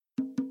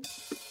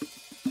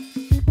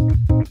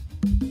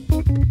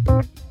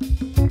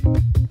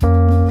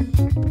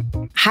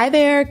Hi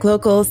there,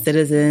 global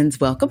citizens.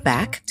 Welcome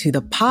back to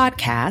the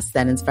podcast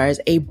that inspires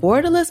a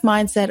borderless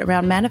mindset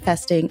around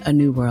manifesting a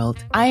new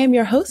world. I am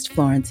your host,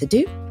 Florence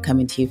Adu,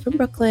 coming to you from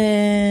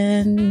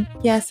Brooklyn.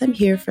 Yes, I'm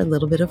here for a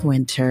little bit of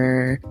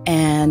winter,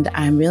 and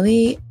I'm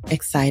really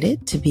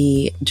excited to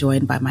be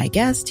joined by my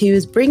guest who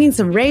is bringing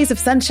some rays of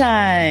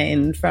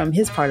sunshine from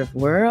his part of the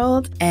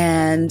world.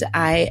 And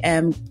I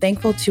am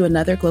thankful to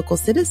another global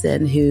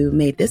citizen who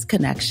made this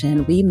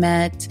connection. We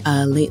met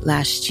late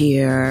last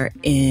year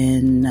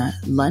in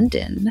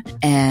London.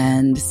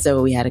 And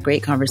so we had a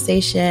great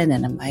conversation,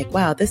 and I'm like,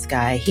 wow, this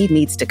guy, he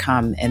needs to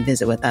come and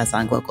visit with us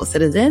on Global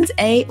Citizens.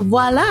 Et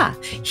voila,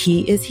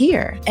 he is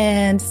here.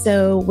 And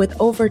so with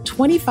over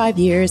 25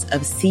 years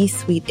of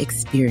C-suite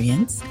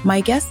experience,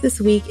 my guest this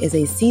week is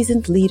a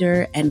seasoned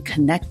leader and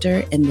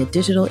connector in the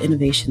digital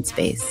innovation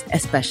space,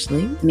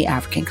 especially in the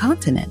African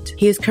continent.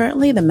 He is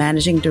currently the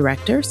managing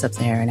director,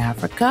 Sub-Saharan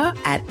Africa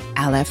at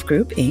Aleph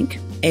Group, Inc.,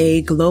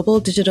 a global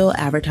digital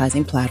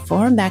advertising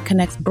platform that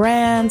connects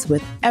brands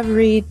with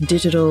every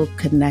digital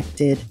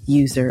connected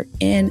user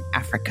in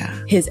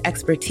Africa. His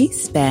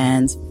expertise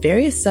spans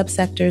various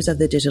subsectors of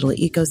the digital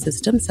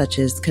ecosystem, such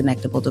as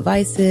connectable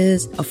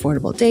devices,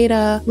 affordable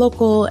data,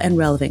 local and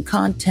relevant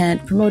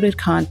content, promoted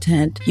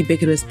content,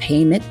 ubiquitous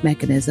payment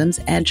mechanisms,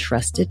 and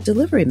trusted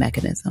delivery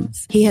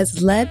mechanisms. He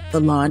has led the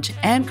launch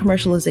and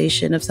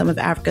commercialization of some of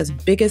Africa's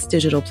biggest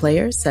digital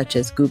players, such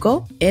as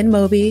Google,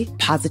 InMobi,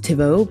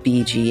 Positivo,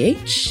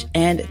 BGH,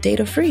 and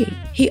Data Free.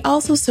 He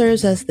also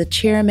serves as the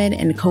chairman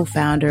and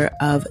co-founder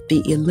of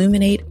the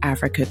Illuminate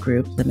Africa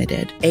Group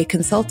Limited, a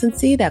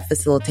consultancy that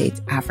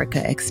facilitates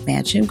Africa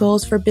expansion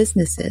goals for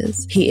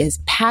businesses. He is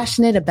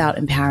passionate about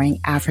empowering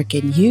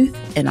African youth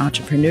and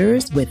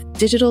entrepreneurs with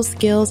digital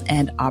skills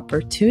and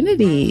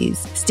opportunities.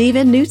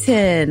 Stephen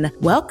Newton,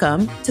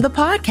 welcome to the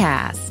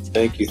podcast.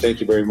 Thank you.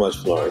 Thank you very much,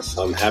 Florence.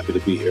 I'm happy to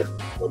be here.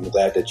 I'm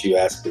glad that you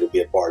asked me to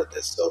be a part of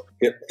this. So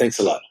thanks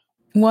a lot.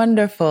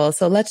 Wonderful.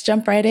 So let's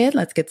jump right in.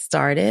 Let's get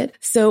started.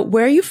 So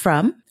where are you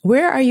from?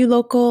 Where are you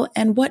local?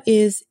 And what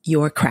is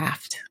your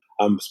craft?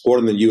 I'm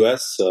born in the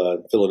U.S.,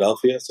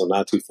 Philadelphia, so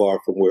not too far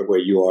from where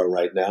you are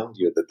right now.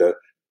 You're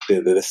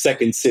the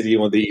second city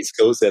on the East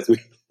Coast, as we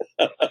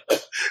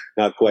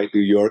not quite New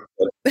York,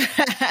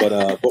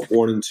 but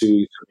born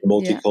into a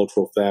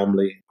multicultural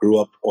family. Grew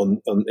up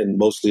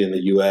mostly in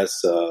the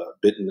U.S., a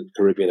bit in the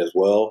Caribbean as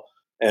well.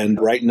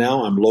 And right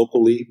now, I'm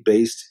locally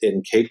based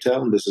in Cape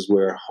Town. This is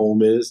where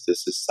home is.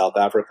 This is South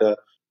Africa.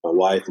 My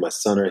wife, my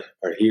son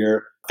are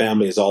here.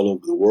 Family is all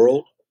over the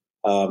world.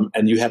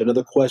 And you had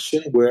another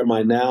question. Where am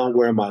I now?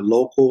 Where am I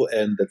local?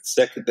 And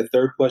the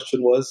third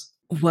question was?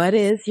 What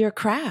is your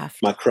craft?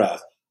 My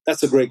craft.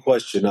 That's a great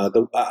question. I'll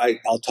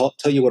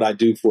tell you what I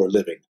do for a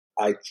living.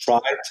 I try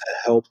to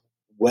help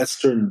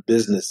Western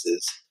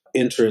businesses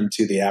enter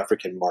into the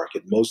African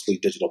market, mostly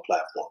digital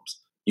platforms.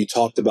 You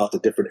talked about the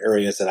different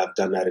areas that I've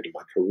done that in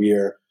my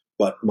career,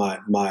 but my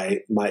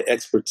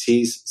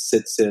expertise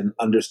sits in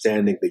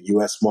understanding the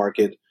U.S.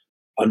 market,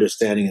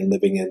 understanding and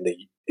living in the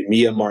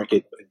EMEA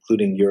market,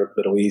 including Europe,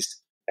 Middle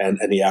East, and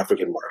the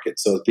African market.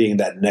 So being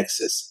that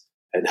nexus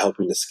and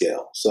helping to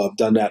scale. So I've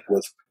done that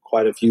with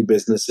quite a few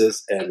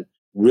businesses and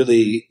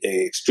really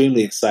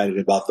extremely excited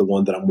about the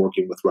one that I'm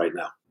working with right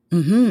now.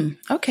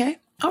 Mm-hmm. Okay.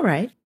 All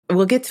right.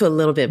 We'll get to a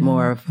little bit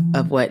more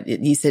of what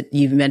you said.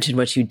 You've mentioned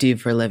what you do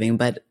for a living,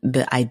 but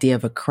the idea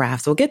of a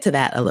craft. So we'll get to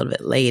that a little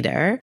bit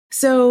later.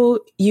 So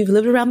you've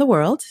lived around the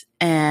world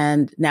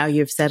and now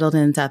you've settled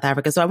in South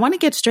Africa. So I want to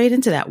get straight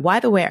into that.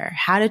 Why the where?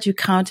 How did you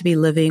come to be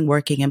living,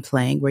 working, and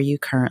playing where you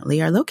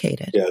currently are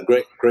located? Yeah,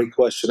 great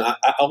question.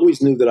 I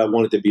always knew that I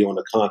wanted to be on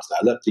the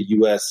continent. I left the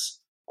U.S.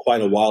 quite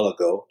a while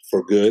ago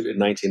for good in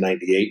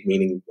 1998,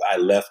 meaning I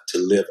left to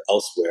live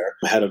elsewhere.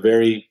 I had a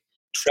very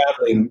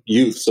traveling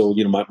youth. So,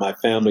 my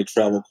family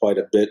traveled quite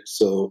a bit.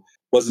 So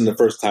it wasn't the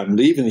first time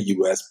leaving the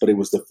U.S., but it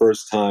was the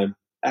first time,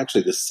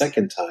 actually the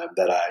second time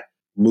that I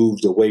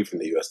moved away from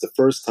the U.S. The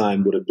first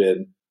time would have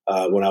been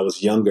when I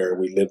was younger.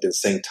 We lived in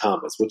St.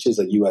 Thomas, which is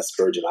a U.S.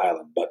 Virgin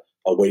Island, but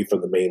away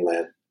from the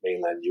mainland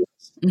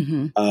U.S.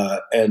 Mm-hmm.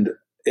 And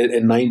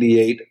in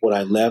 98, when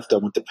I left, I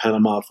went to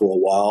Panama for a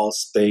while,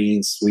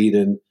 Spain,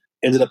 Sweden,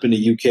 ended up in the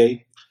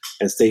U.K.,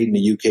 and stayed in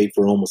the UK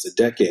for almost a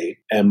decade.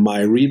 And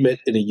my remit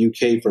in the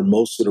UK for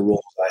most of the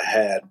roles I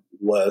had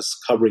was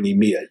covering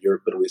EMEA,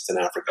 Europe, Middle East, and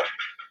Africa.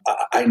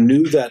 I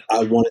knew that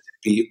I wanted to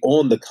be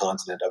on the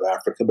continent of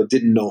Africa, but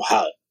didn't know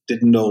how,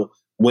 didn't know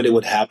when it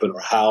would happen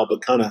or how,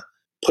 but kind of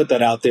put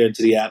that out there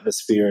into the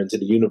atmosphere, into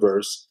the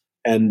universe.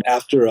 And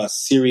after a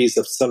series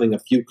of selling a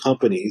few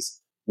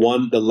companies,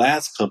 the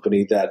last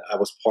company that I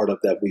was part of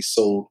that we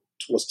sold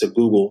was to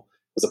Google,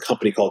 was a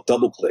company called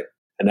DoubleClick.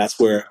 And that's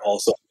where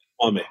also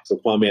Kwame. So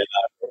Kwame and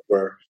I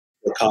were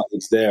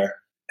colleagues there.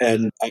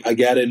 And I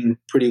got in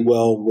pretty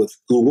well with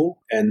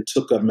Google and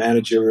took a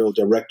managerial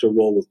director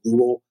role with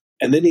Google.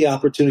 And then the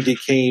opportunity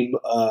came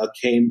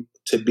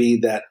to be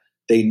that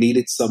they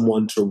needed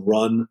someone to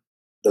run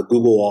the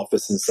Google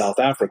office in South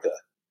Africa.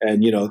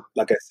 And,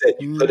 like I said,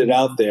 you put it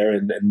out there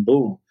and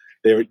boom,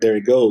 there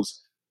it goes.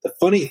 The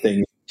funny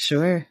thing,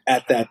 Sure.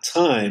 At that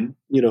time,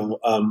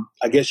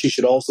 I guess you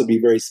should also be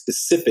very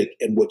specific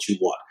in what you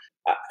want.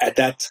 At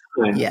that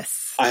time,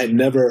 Yes. I had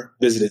never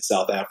visited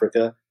South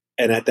Africa,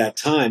 and at that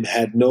time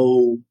had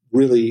no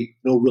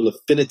real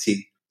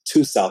affinity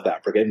to South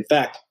Africa. In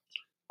fact,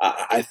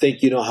 I think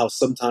how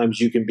sometimes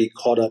you can be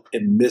caught up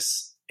in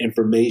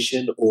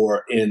misinformation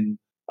or in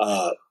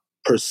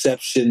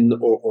perception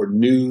or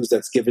news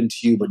that's given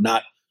to you, but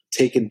not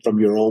taken from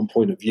your own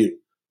point of view.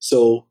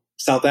 So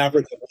South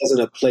Africa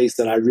wasn't a place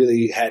that I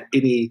really had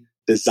any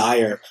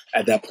desire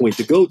at that point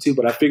to go to,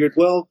 but I figured,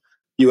 well,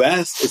 you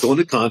asked, it's on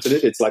the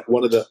continent. It's like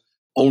one of the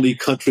only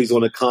countries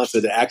on the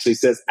continent that actually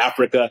says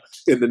Africa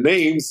in the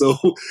name. So,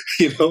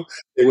 it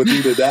was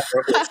either that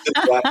or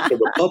Central African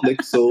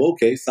Republic. So,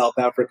 okay, South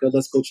Africa,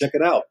 let's go check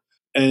it out.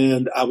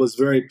 And I was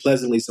very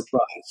pleasantly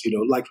surprised.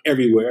 Like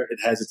everywhere, it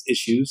has its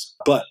issues.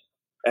 But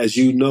as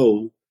you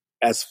know,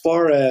 as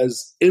far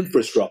as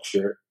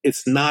infrastructure,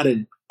 it's not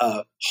a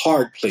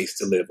hard place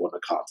to live on the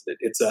continent.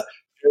 It's a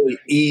very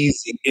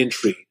easy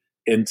entry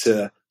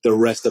into the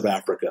rest of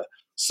Africa.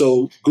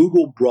 So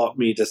Google brought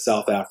me to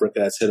South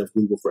Africa as head of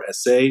Google for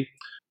SA,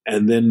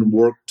 and then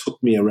work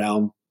took me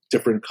around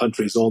different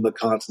countries on the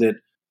continent.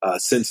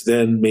 Since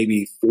then,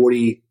 maybe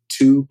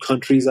 42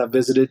 countries I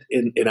visited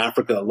in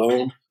Africa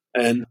alone,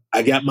 and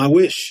I got my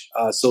wish.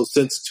 So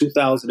since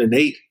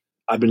 2008,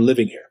 I've been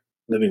living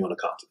on the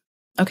continent.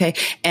 Okay.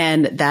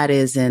 And that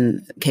is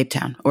in Cape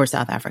Town or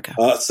South Africa?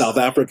 South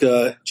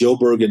Africa,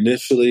 Joburg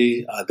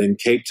initially, then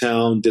Cape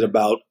Town, did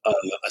about a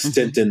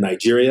stint in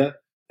Nigeria,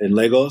 in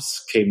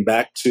Lagos, came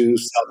back to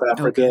South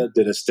Africa,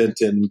 did a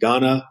stint in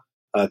Ghana,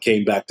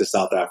 came back to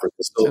South Africa.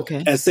 So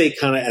SA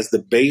kind of as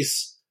the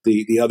base,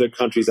 the other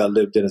countries I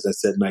lived in, as I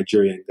said,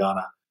 Nigeria and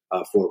Ghana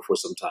for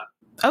some time.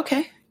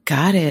 Okay.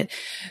 Got it.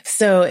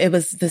 So it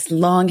was this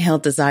long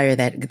held desire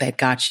that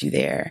got you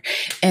there.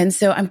 And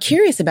so I'm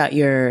curious about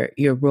your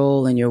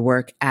role and your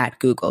work at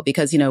Google,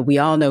 because, we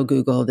all know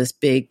Google, this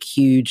big,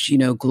 huge,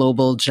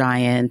 global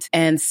giant.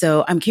 And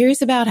so I'm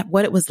curious about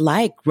what it was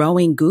like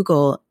growing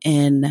Google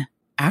in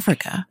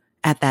Africa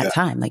at that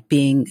time, like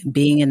being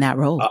in that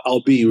role.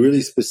 I'll be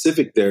really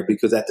specific there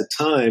because at the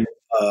time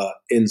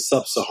in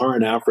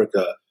sub-Saharan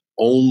Africa,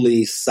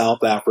 only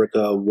South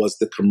Africa was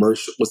the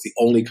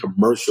only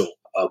commercial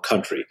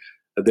country.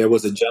 There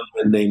was a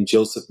gentleman named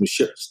Joseph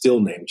Musheru, still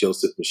named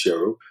Joseph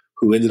Musheru,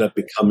 who ended up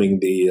becoming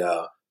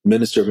the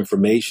Minister of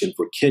Information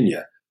for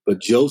Kenya. But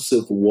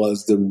Joseph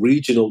was the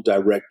regional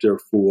director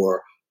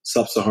for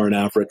sub-Saharan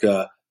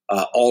Africa,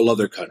 all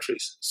other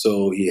countries.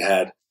 So he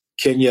had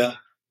Kenya,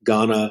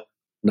 Ghana,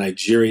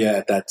 Nigeria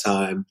at that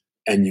time,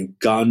 and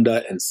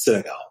Uganda and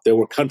Senegal. There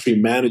were country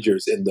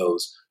managers in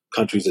those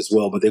countries as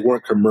well, but they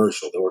weren't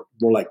commercial. They were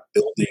more like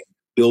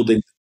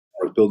building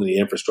the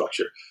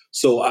infrastructure.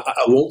 So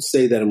I won't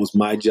say that it was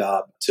my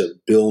job to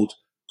build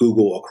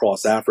Google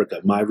across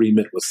Africa. My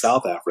remit was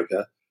South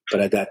Africa,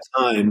 but at that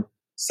time,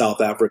 South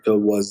Africa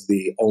was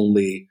the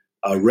only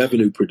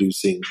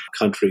revenue-producing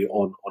country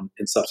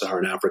in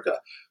sub-Saharan Africa.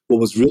 What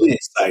was really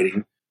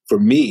exciting for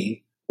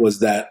me was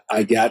that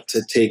I got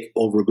to take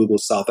over Google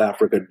South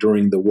Africa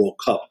during the World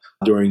Cup,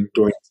 during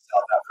South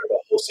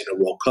Africa hosting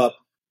the World Cup.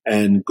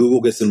 And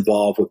Google gets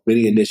involved with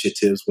many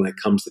initiatives when it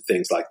comes to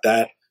things like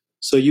that.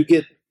 So you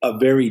get a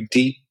very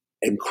deep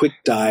and quick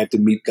dive to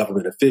meet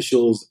government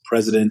officials,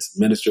 presidents,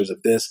 ministers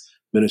of this,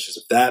 ministers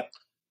of that.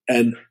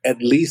 And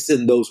at least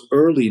in those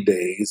early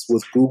days,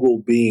 with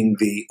Google being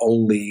the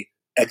only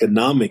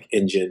economic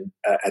engine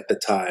at the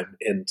time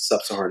in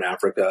sub-Saharan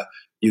Africa,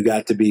 I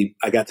got to be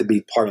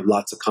part of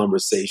lots of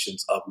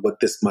conversations of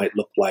what this might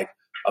look like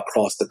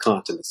across the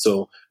continent.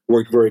 So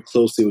worked very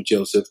closely with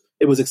Joseph.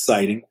 It was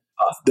exciting.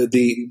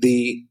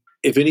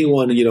 If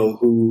anyone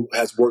who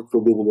has worked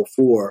for Google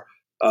before,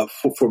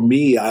 for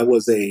me, I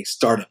was a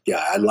startup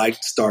guy. I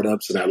liked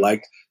startups and I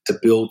liked to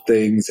build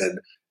things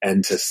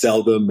and to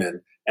sell them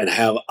and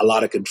have a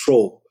lot of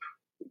control.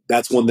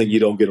 That's one thing you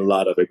don't get a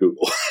lot of at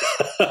Google.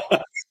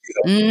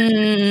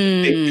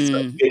 It's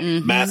a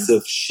big,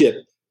 massive ship,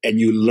 and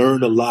you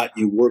learn a lot.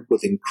 You work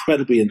with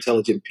incredibly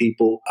intelligent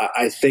people.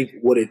 I think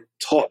what it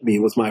taught me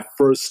was my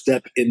first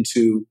step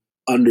into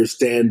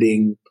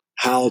understanding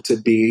how to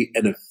be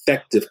an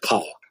effective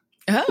cog.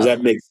 Oh, does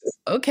that make sense?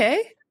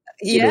 Okay.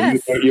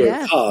 Yes. You're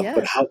a cog,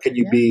 but how can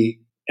you be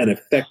an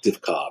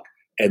effective cog?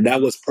 And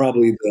that was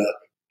probably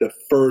the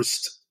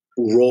first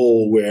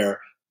role where,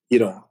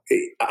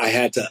 I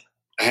had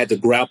to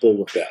grapple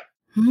with that.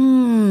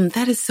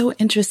 That is so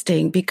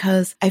interesting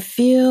because I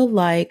feel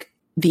like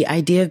the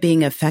idea of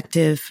being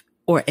effective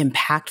or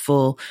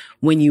impactful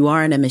when you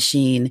are in a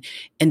machine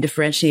and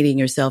differentiating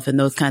yourself in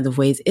those kinds of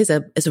ways is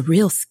a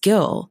real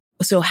skill.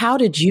 So how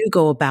did you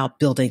go about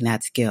building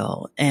that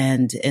skill?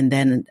 And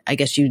then I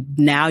guess you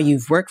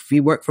work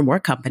for more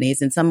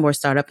companies and some more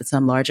startup and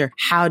some larger.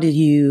 How did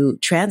you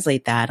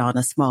translate that on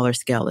a smaller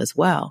scale as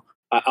well?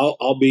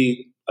 I'll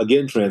be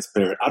again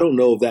transparent. I don't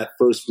know if that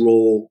first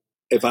role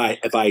if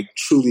I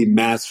truly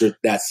mastered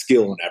that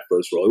skill in that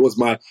first role. It was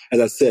as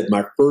I said,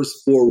 my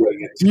first foray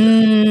into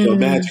it. So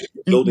imagine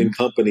you're building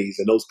companies,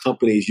 and those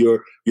companies,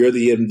 you're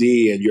the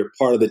MD and you're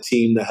part of the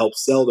team that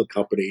helps sell the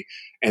company,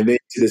 and then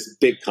to this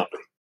big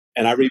company.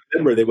 And I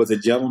remember there was a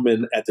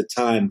gentleman at the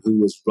time who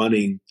was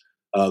running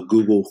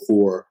Google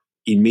for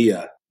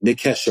EMEA,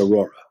 Nikesh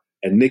Arora.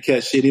 And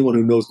Nikesh, anyone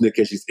who knows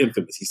Nikesh, he's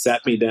infamous. He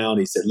sat me down.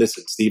 He said,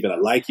 "Listen, Stephen, I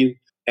like you.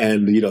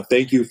 And,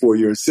 thank you for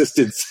your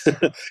assistance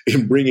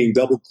in bringing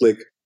DoubleClick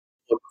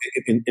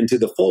into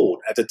the fold."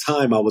 At the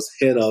time, I was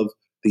head of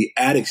the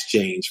ad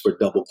exchange for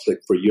DoubleClick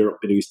for Europe,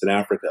 Middle East, and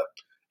Africa.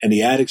 And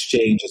the ad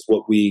exchange is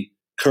what we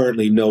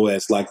currently know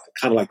as kind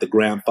of like the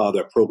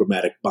grandfather of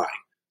programmatic buying.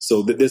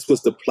 So this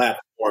was the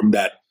platform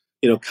that,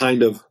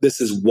 this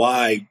is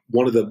why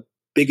one of the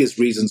biggest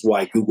reasons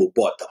why Google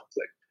bought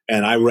DoubleClick.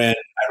 And I ran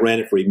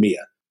it for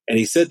EMEA. And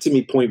he said to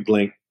me point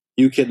blank,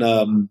 "You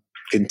can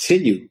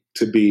continue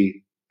to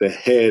be the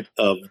head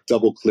of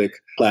DoubleClick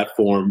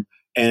platform,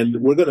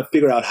 and we're going to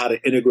figure out how to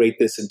integrate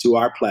this into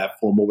our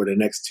platform over the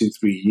next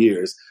 2-3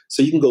 years.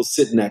 So you can go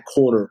sit in that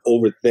corner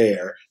over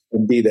there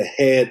and be the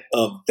head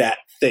of that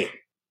thing.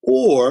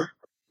 Or,"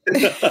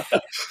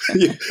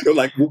 you're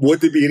like, would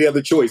there be any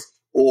other choice?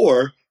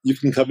 "Or you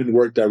can come and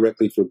work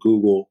directly for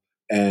Google,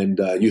 and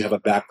you have a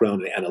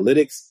background in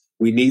analytics.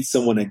 We need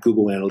someone at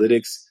Google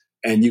Analytics,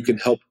 and you can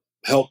help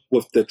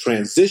with the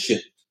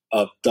transition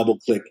of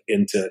DoubleClick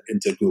into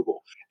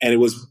Google." And it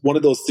was one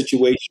of those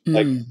situations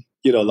not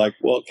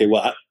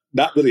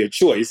really a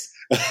choice.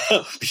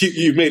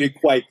 You made it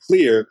quite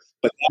clear,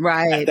 but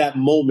at that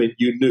moment,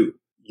 you knew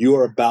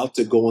you're about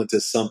to go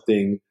into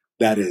something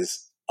that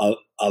is a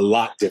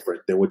lot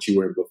different than what you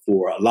were in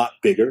before, a lot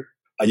bigger.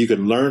 You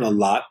can learn a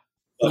lot.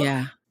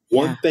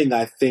 One thing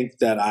I think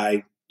that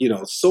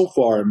so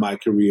far in my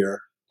career,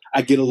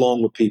 I get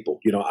along with people.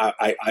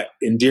 I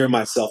endear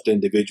myself to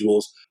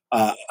individuals.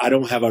 I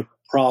don't have a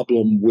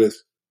problem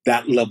with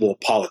that level of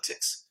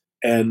politics.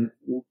 And,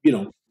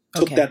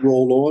 took that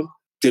role on,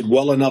 did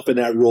well enough in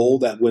that role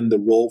that when the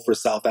role for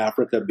South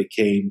Africa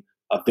became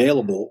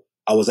available,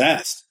 I was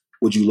asked,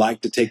 "Would you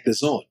like to take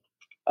this on?"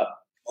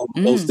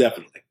 Most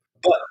definitely.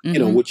 But,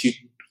 what you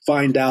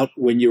find out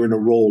when you're in a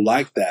role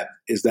like that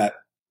is that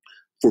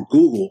for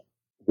Google,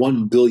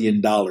 $1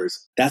 billion,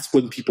 that's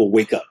when people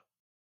wake up.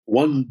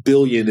 1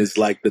 billion is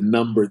like the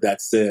number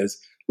that says,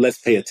 let's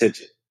pay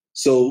attention.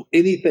 So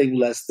anything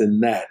less than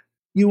that,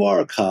 you are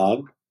a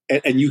cog,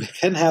 and you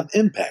can have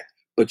impact,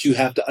 but you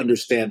have to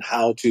understand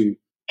how to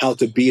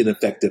be an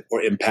effective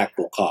or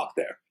impactful cog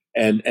there.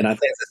 And I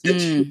think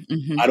that's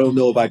I don't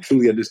know if I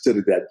truly understood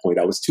at that point.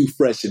 I was too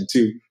fresh and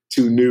too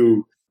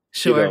new.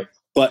 Sure.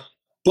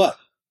 But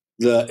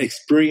the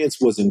experience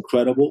was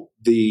incredible.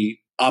 The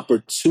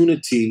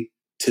opportunity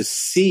to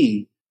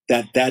see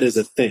that is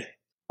a thing,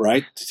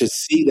 right? To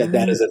see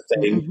that is a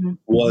thing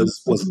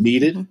was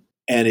needed.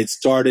 And it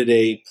started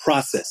a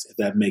process, if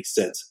that makes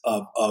sense,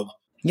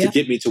 to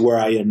get me to where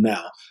I am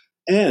now.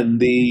 And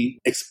the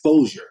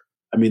exposure.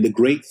 I mean, the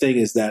great thing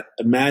is that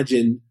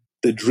imagine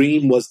the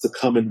dream was to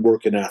come and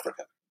work in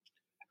Africa.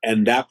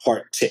 And that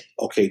part ticked.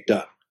 Okay,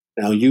 done.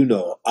 Now,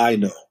 I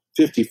know,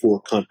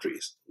 54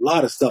 countries, a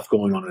lot of stuff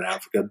going on in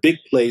Africa, big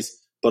place,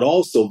 but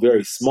also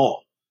very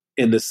small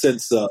in the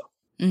sense of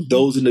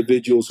those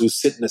individuals who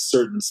sit in a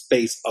certain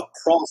space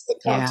across the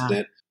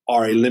continent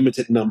are a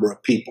limited number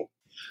of people.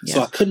 Yeah.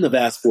 So I couldn't have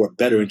asked for a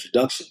better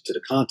introduction to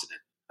the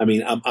continent. I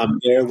mean, I'm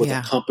there with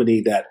a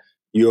company that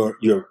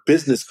your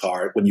business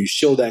card, when you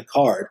show that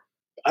card,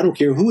 I don't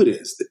care who it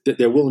is,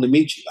 they're willing to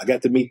meet you. I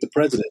got to meet the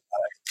president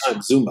at the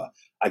time, Zuma.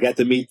 I got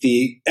to meet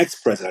the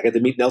ex-president. I got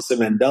to meet Nelson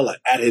Mandela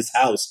at his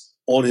house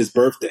on his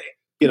birthday.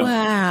 You get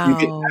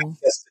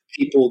access to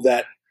people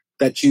that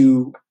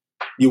you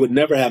would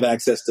never have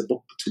access to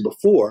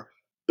before.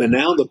 But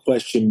now the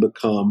question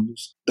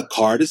becomes, the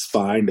card is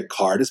fine, the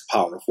card is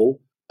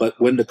powerful, but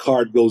when the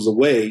card goes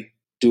away,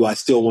 do I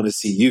still want to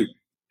see you?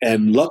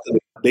 And luckily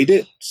they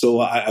did. So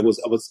I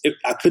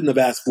couldn't have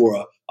asked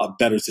for a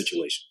better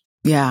situation.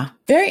 Yeah.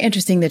 Very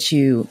interesting that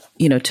you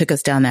took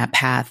us down that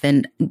path.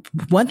 And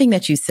one thing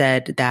that you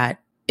said that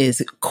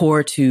is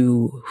core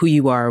to who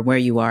you are, where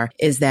you are,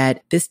 is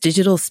that this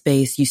digital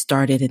space, you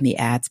started in the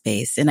ad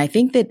space. And I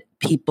think that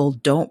people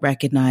don't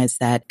recognize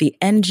that the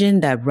engine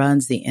that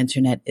runs the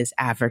internet is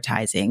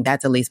advertising.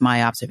 That's at least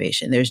my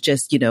observation. There's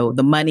just,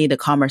 the money, the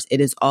commerce,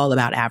 it is all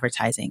about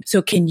advertising.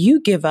 So can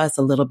you give us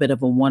a little bit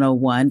of a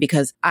 101?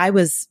 Because I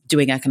was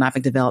doing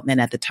economic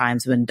development at the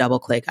times when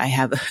DoubleClick, I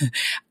have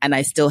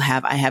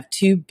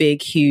two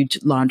big, huge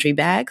laundry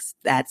bags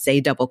that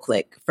say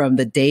DoubleClick from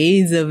the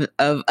days of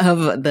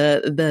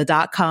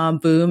the .com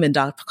boom and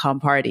 .com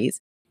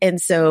parties. And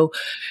so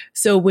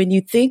when you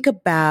think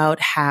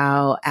about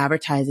how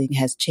advertising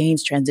has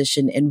changed,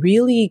 transition, and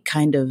really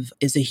kind of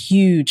is a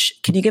huge,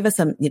 can you give us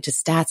some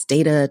just stats,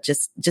 data,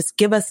 just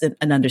give us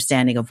an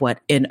understanding of what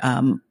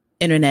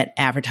internet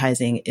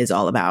advertising is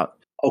all about?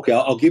 Okay,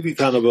 I'll give you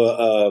kind of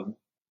a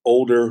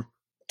older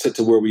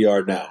to where we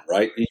are now,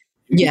 right?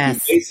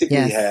 Yes. You basically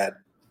had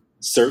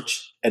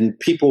search, and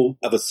people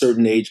of a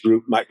certain age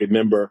group might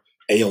remember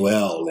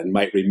AOL and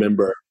might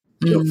remember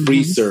Mm-hmm.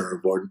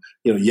 FreeServe or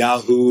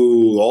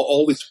Yahoo,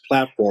 all these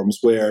platforms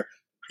where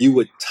you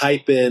would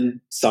type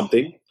in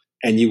something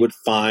and you would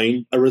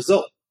find a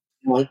result.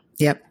 Well,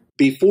 Yep.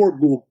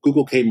 before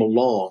Google came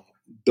along,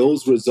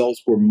 those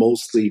results were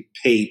mostly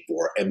paid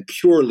for and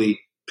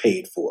purely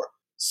paid for.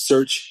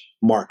 Search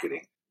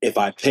marketing. If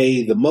I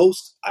pay the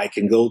most, I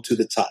can go to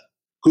the top.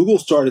 Google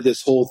started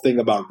this whole thing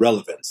about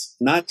relevance,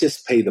 not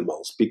just pay the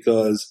most,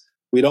 because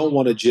we don't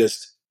want to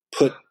just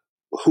put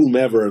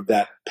whomever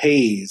that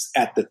pays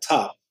at the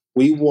top.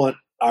 We want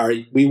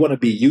to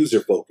be user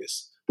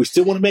focused. We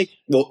still want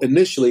to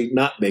initially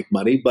not make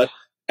money, but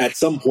at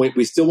some point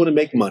we still want to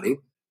make money.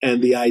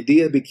 And the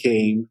idea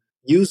became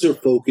user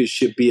focus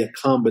should be a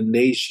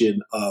combination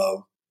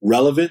of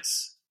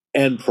relevance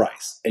and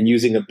price and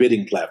using a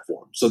bidding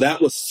platform. So that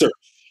was search.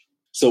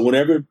 So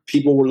whenever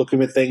people were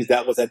looking at things,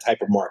 that was that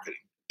type of marketing.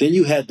 Then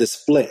you had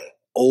display,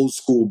 old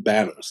school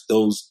banners,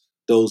 those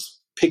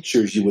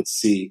pictures you would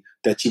see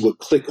that you would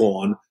click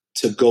on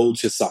to go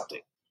to something.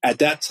 At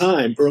that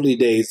time, early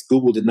days,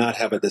 Google did not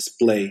have a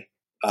display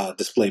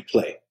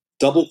play.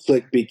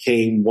 DoubleClick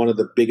became one of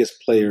the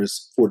biggest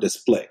players for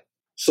display.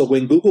 So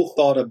when Google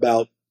thought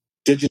about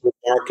digital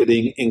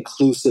marketing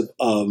inclusive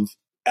of,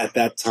 at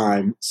that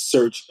time,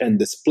 search and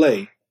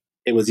display,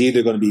 it was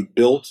either going to be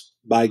built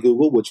by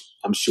Google, which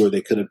I'm sure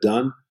they could have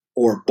done,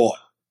 or bought,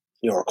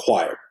 or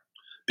acquired.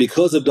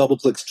 Because of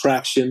DoubleClick's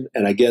traction,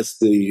 and I guess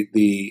the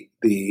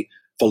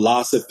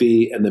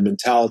philosophy and the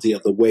mentality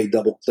of the way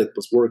DoubleClick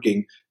was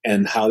working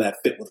and how that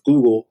fit with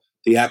Google,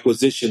 the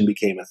acquisition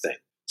became a thing.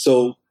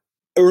 So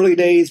early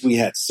days, we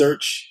had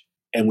search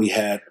and we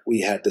had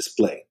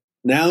display.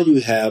 Now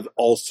you have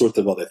all sorts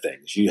of other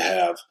things. You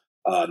have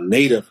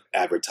native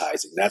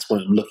advertising. That's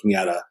when I'm looking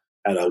at a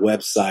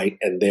website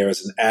and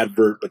there's an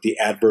advert, but the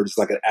advert is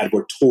like an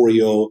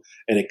advertorial,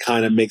 and it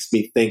kind of makes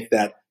me think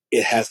that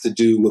it has to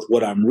do with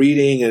what I'm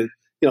reading, and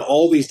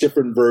all these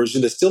different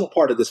versions. It's still a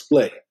part of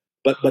display,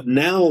 but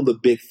now the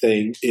big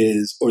thing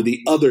is, or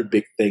the other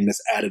big thing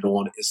that's added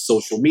on, is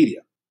social media.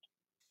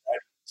 Right?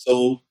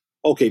 So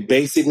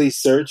basically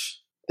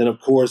search, then of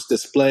course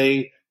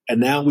display, and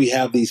now we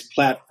have these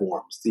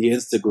platforms, the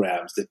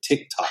Instagrams, the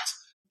TikToks,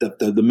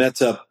 the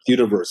Meta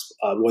universe,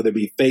 whether it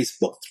be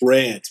Facebook,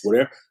 Threads,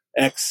 whatever,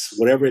 X,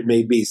 whatever it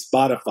may be,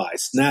 Spotify,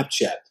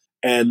 Snapchat,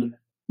 and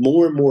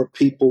more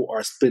people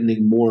are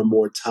spending more and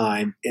more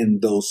time in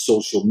those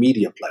social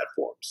media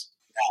platforms.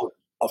 Now,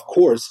 of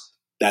course,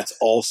 that's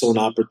also an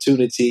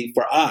opportunity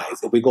for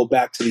eyes. If we go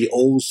back to the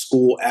old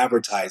school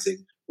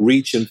advertising,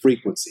 reach and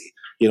frequency,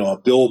 a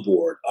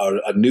billboard,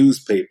 a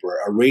newspaper,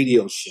 a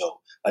radio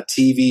show, a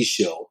TV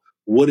show,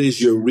 what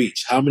is your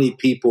reach? How many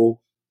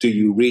people do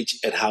you reach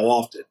and how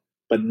often?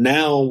 But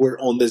now we're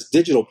on this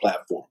digital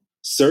platform.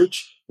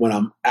 Search, when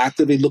I'm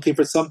actively looking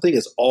for something,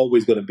 is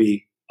always going to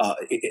be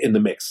in the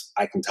mix.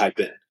 I can type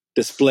in.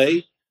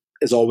 Display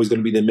is always going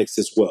to be in the mix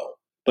as well.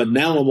 But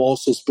now I'm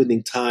also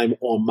spending time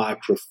on my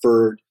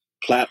preferred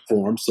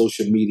platform,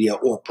 social media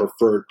or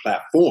preferred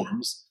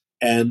platforms.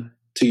 And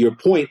to your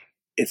point,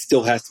 it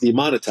still has to be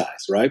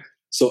monetized, right?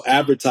 So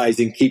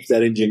advertising keeps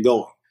that engine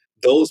going.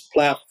 Those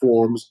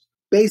platforms,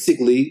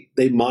 basically,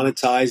 they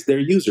monetize their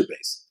user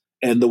base.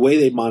 And the way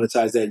they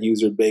monetize that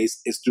user base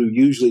is through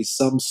usually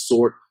some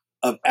sort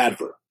of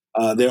advert.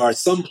 There are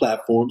some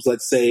platforms,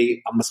 let's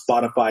say I'm a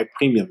Spotify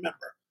premium member,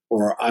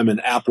 or I'm an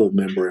Apple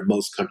member in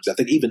most countries. I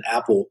think even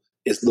Apple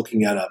is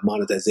looking at a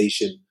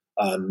monetization,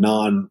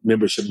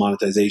 non-membership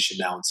monetization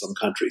now in some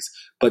countries.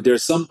 But there are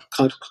some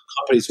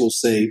companies who will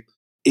say,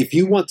 if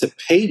you want to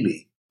pay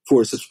me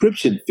for a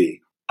subscription fee,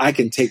 I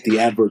can take the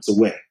adverts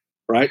away,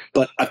 right?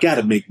 But I've got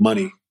to make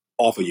money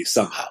off of you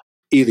somehow.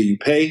 Either you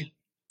pay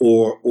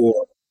or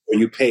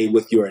you pay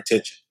with your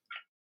attention.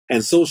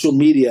 And social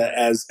media,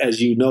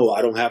 as you know,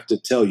 I don't have to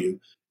tell you,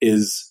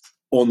 is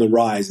on the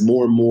rise.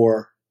 More and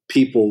more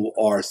people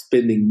are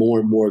spending more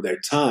and more of their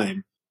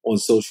time on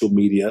social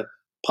media,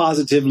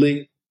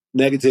 positively,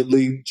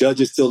 negatively.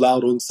 Judge is still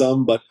out on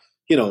some, but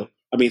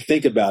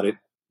think about it.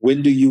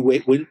 When do you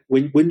wake? When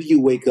do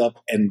you wake up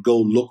and go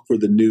look for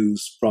the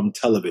news from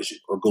television,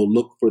 or go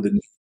look for the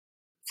news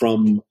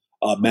from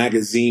a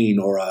magazine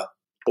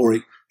or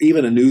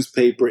even a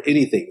newspaper?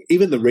 Anything,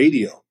 even the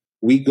radio.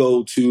 We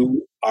go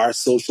to our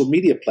social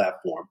media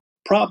platform.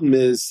 Problem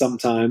is,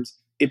 sometimes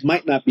it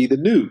might not be the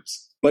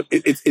news, but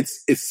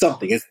it's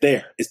something. It's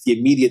there. It's the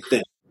immediate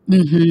thing.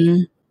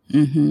 Mm-hmm.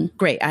 Mm-hmm.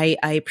 Great. I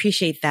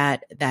appreciate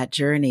that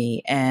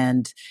journey,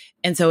 and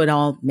so it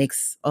all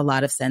makes a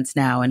lot of sense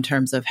now in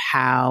terms of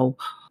how.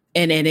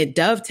 And it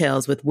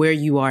dovetails with where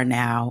you are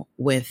now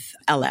with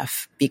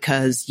LF,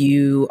 because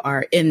you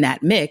are in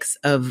that mix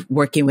of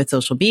working with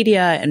social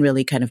media and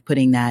really kind of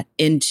putting that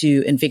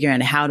into and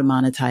figuring out how to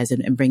monetize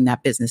it and bring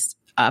that business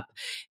up.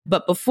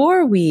 But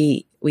before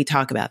we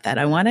talk about that,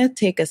 I want to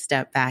take a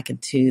step back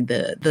into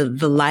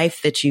the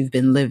life that you've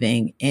been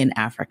living in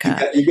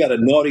Africa. You got a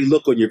naughty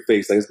look on your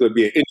face. Like it's going to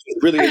be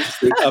really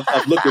interesting.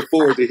 I'm looking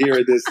forward to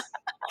hearing this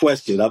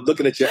question. I'm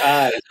looking at your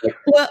eyes.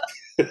 Well,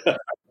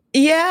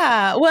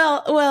 Yeah,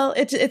 well,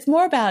 it's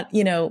more about,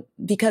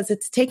 because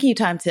it's taking you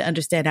time to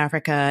understand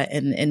Africa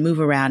and move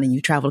around, and you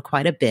traveled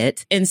quite a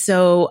bit. And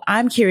so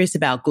I'm curious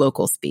about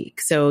global speak.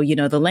 So,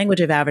 the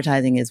language of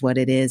advertising is what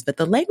it is, but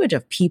the language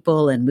of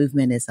people and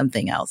movement is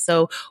something else.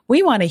 So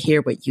we want to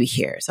hear what you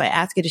hear. So I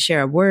ask you to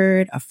share a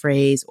word, a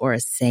phrase, or a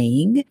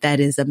saying that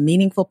is a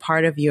meaningful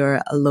part of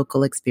your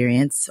local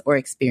experience or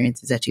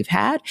experiences that you've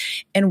had,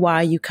 and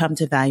why you come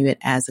to value it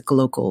as a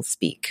global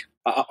speak.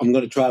 I'm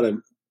going to try to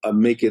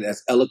make it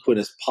as eloquent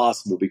as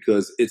possible,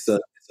 because it's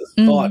a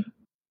Mm-hmm. thought.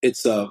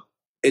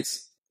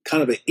 It's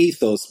kind of an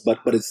ethos, but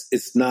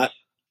it's not.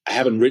 I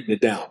haven't written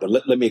it down, but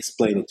let me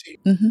explain it to you.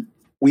 Mm-hmm.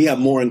 We have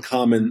more in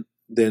common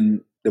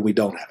than we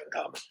don't have in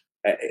common.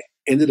 At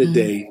the end of the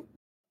day,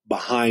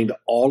 behind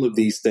all of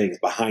these things,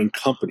 behind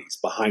companies,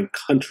 behind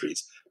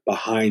countries,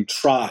 behind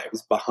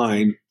tribes,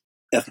 behind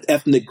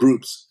ethnic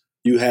groups,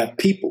 you have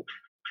people,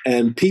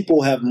 and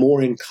people have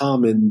more in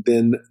common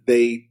than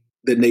they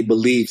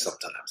believe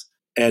sometimes.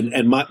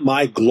 And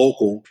my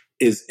global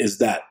is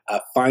that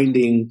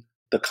finding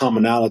the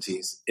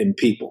commonalities in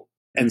people.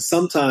 And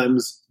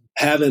sometimes,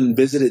 having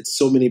visited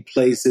so many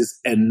places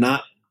and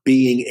not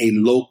being a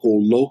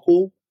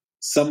local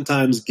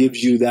sometimes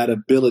gives you that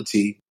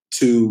ability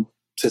to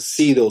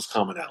see those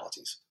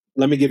commonalities.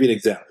 Let me give you an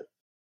example.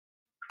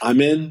 I'm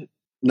in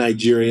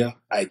Nigeria.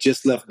 I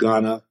just left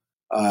Ghana.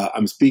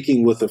 I'm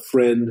speaking with a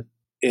friend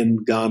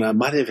in Ghana.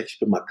 Might have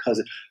actually been my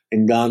cousin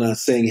in Ghana,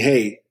 saying,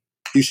 "Hey,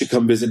 you should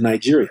come visit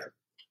Nigeria."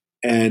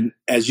 And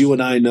as you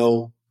and I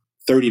know,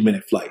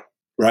 30-minute flight,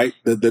 right?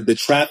 The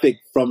traffic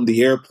from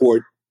the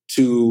airport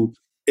to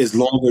is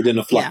longer than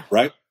a flight,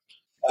 right?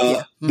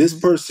 This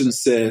person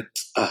said,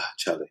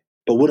 Charlie,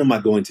 but what am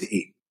I going to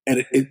eat?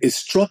 And it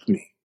struck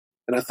me.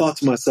 And I thought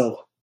to myself,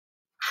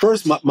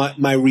 first,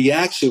 my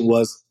reaction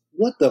was,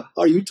 what the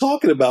are you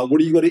talking about?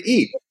 What are you going to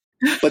eat?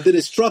 But then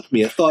it struck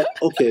me. I thought,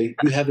 okay,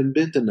 you haven't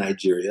been to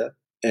Nigeria,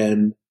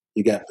 and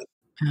you got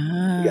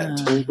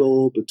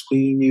Togo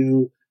between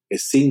you. It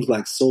seems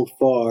like so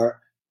far,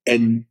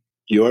 and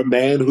you're a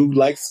man who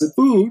likes the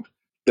food.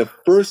 The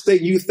first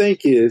thing you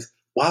think is,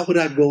 why would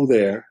I go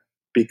there?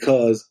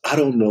 Because I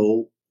don't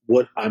know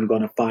what I'm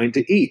going to find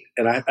to eat.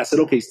 And I said,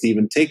 okay,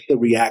 Stephen, take the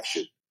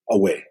reaction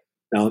away.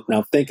 Now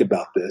think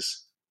about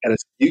this. And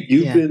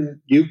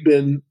you've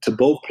been to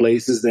both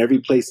places and every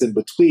place in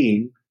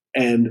between.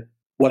 And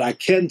what I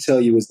can tell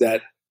you is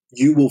that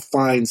you will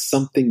find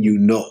something you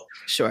know.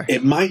 Sure.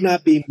 It might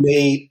not be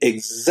made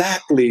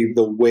exactly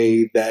the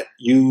way that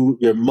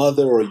your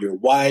mother or your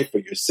wife or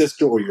your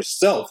sister or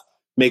yourself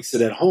makes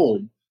it at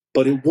home,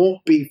 but it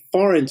won't be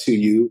foreign to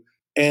you.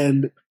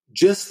 And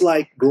just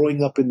like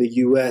growing up in the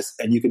U.S.,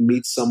 and you can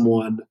meet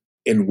someone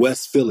in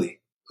West Philly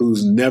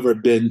who's never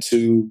been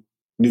to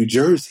New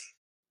Jersey,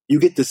 you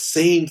get the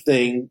same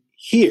thing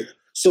here.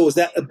 So it's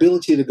that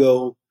ability to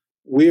go,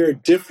 we're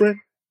different,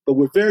 but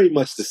we're very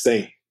much the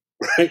same,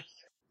 right?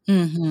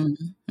 Mm-hmm.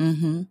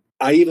 Mm-hmm.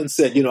 I even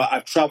said,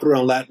 I've traveled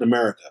around Latin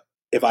America.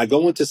 If I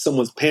go into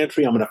someone's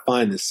pantry, I'm going to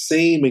find the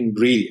same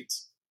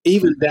ingredients,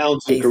 even down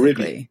to the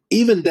Caribbean,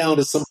 even down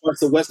to some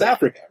parts of West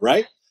Africa,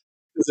 right?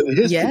 Because in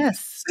history,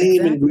 yes,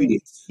 same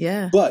ingredients.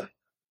 Yeah. But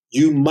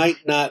you might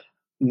not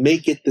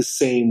make it the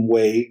same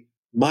way.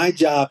 My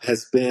job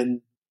has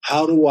been,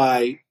 how do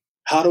I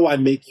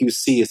make you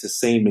see it's the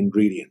same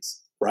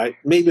ingredients, right?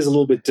 Maybe it's a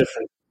little bit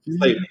different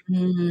flavor.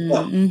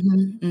 But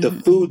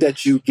the food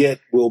that you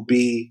get will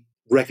be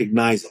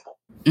recognizable.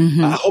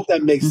 I hope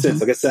that makes sense.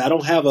 Like I said, I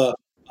don't have it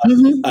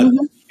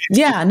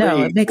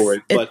makes for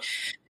it, but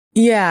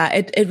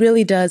it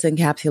really does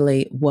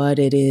encapsulate what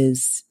it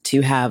is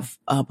to have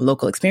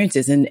local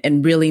experiences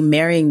and really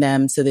marrying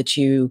them so that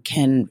you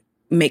can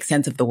make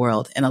sense of the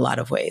world in a lot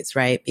of ways,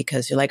 right?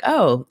 Because you're like,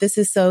 oh, this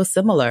is so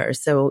similar.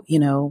 So,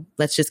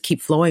 let's just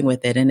keep flowing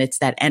with it. And it's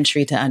that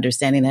entry to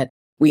understanding that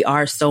we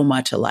are so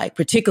much alike,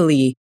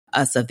 particularly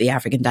us of the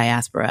African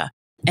diaspora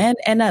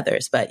and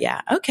others. But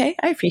yeah, okay,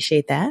 I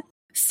appreciate that.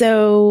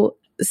 So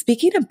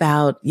speaking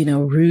about,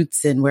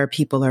 roots and where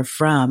people are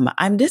from,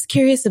 I'm just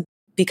curious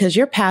because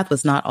your path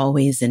was not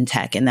always in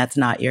tech, and that's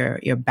not your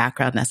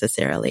background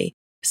necessarily.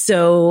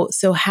 So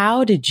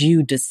how did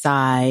you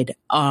decide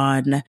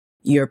on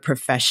your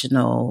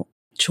professional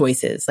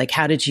choices? Like,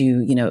 how did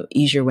you,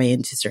 ease your way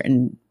into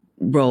certain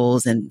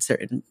roles and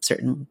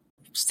certain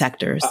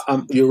sectors?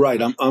 You're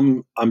right.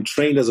 I'm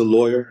trained as a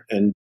lawyer,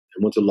 and I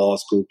went to law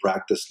school,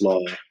 practiced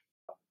law.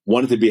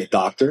 Wanted to be a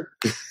doctor.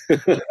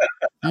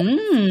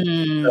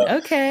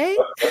 Okay.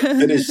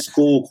 Finished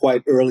school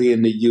quite early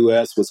in the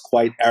U.S., was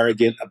quite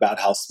arrogant about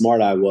how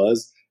smart I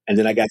was. And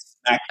then I got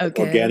smacked with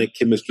organic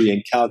chemistry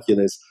and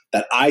calculus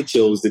that I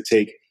chose to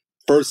take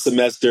first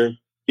semester,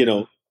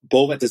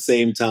 both at the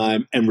same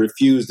time, and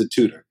refused to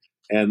tutor.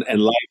 And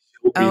life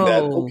showed me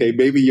that, okay,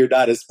 maybe you're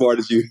not as smart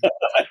as you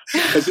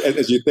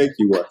as you think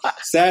you were.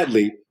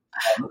 Sadly,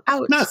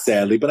 not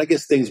sadly, but I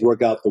guess things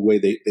work out the way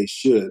they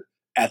should.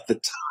 At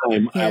the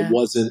time, I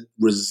wasn't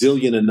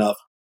resilient enough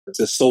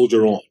to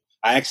soldier on.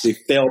 I actually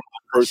failed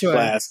my first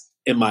class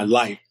in my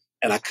life,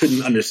 and I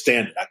couldn't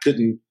understand it.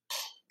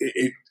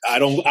 I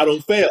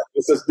don't fail.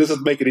 This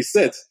doesn't make any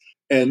sense.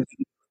 And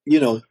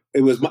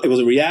it was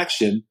a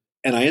reaction,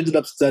 and I ended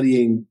up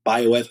studying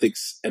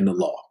bioethics and the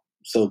law.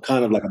 So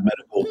kind of like a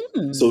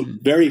medical. So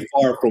very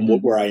far from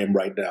where I am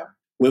right now.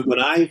 When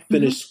I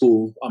finished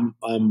school, I'm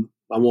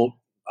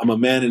a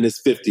man in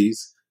his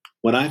 50s.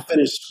 When I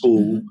finished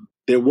school,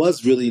 there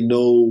was really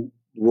no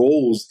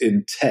roles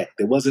in tech.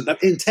 There wasn't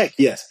in tech,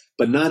 yes,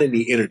 but not in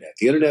the internet.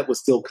 The internet was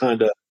still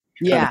kind of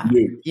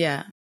new.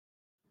 Yeah.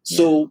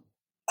 So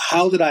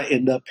how did I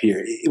end up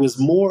here? It was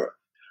more,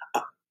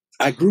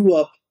 I grew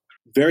up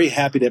very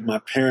happy that my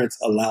parents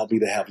allowed me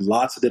to have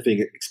lots of different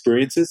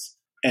experiences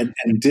and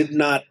did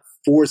not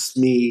force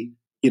me,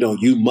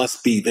 you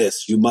must be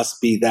this, you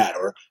must be that.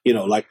 Or,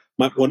 like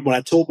when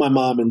I told my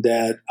mom and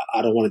dad,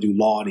 I don't want to do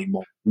law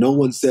anymore, no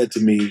one said to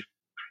me,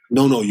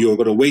 no, you're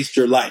going to waste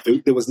your life.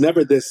 There was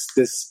never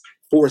this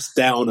force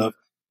down of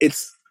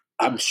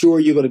I'm sure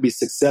you're going to be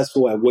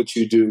successful at what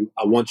you do.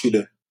 I want you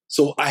to.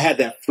 So I had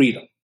that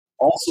freedom.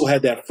 Also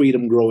had that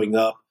freedom growing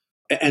up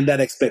and that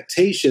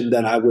expectation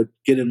that I would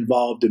get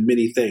involved in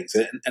many things.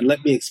 And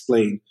let me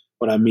explain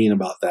what I mean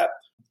about that.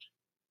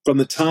 From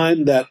the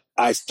time that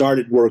I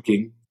started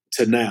working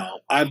to now,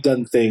 I've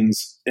done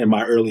things in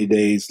my early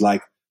days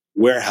like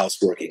warehouse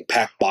working,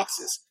 pack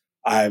boxes.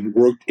 I've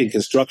worked in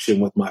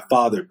construction with my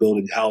father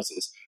building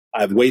houses.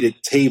 I've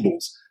waited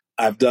tables.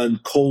 I've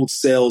done cold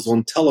sales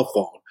on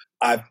telephone.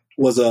 I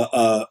was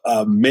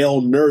a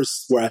male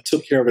nurse where I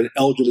took care of an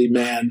elderly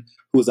man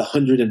who was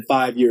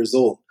 105 years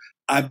old.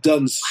 I've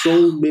done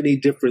so many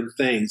different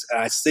things.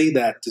 And I say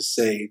that to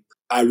say,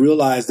 I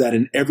realized that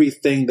in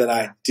everything that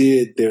I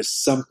did, there's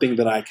something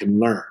that I can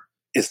learn.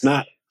 It's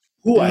not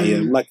who I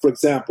am. Like, for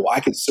example, I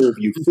can serve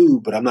you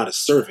food, but I'm not a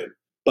servant.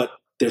 But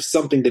there's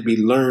something to be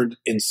learned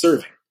in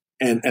serving.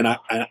 And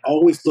I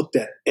always looked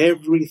at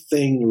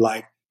everything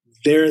like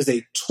there is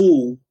a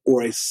tool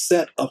or a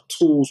set of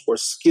tools or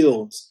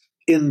skills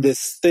in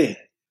this thing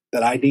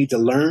that I need to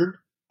learn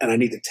and I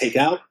need to take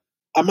out.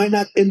 I might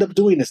not end up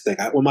doing this thing.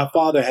 When my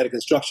father had a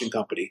construction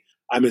company,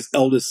 I'm his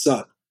eldest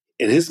son.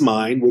 In his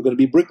mind, we're going to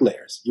be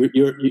bricklayers.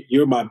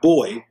 You're my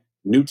boy,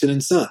 Newton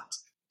and Sons.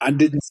 I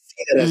didn't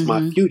see that as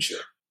my future.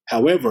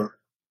 However,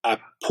 I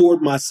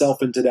poured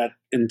myself into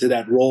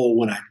that role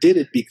when I did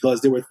it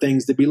because there were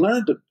things to be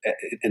learned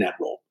in that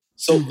role.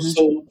 So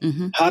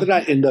how did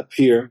I end up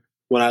here?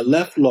 When I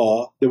left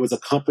law, there was a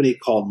company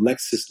called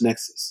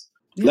LexisNexis.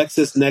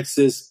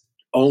 LexisNexis,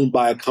 owned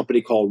by a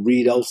company called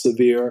Reed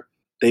Elsevier.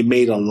 They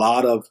made a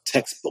lot of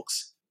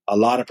textbooks, a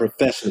lot of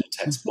professional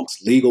textbooks,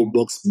 legal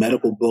books,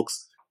 medical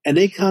books. And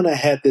they kind of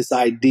had this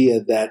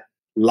idea that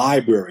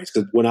libraries,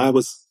 because when I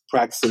was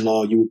practicing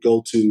law, you would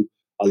go to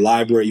a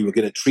library, you would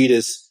get a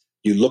treatise,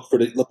 you look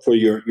for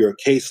your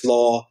case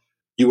law.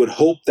 You would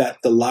hope that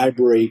the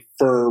library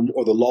firm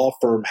or the law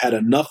firm had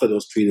enough of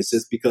those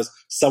treatises because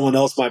someone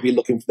else might be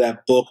looking for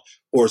that book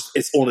or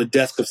it's on a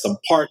desk of some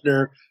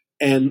partner.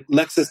 And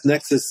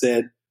LexisNexis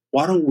said,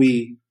 why don't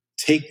we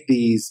take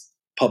these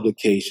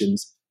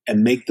publications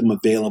and make them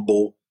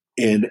available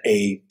in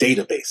a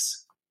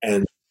database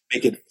and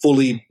make it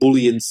fully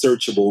Boolean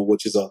searchable,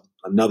 which is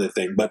another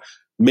thing, but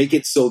make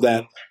it so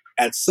that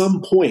at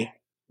some point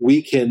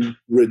we can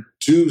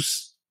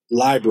reduce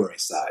library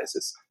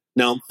sizes.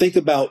 Now, think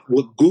about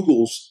what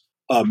Google's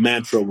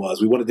mantra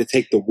was. We wanted to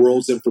take the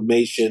world's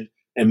information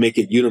and make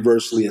it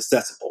universally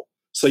accessible.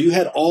 So you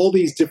had all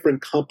these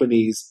different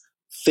companies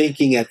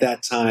thinking at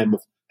that time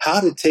of how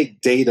to take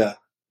data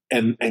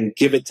and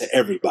give it to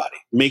everybody,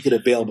 make it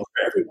available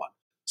for everyone.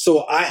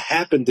 So I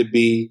happened to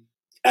be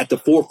at the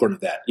forefront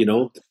of that,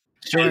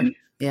 Sure.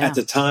 Yeah. At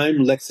the time,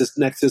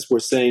 LexisNexis were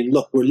saying,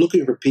 look, we're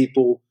looking for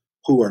people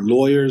who are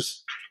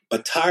lawyers,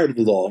 but tired of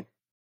the law,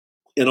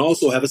 and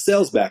also have a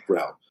sales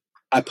background.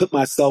 I put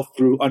myself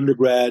through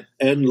undergrad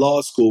and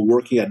law school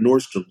working at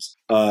Nordstrom's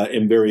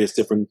in various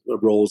different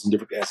roles and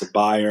different as a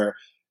buyer.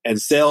 And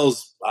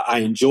sales, I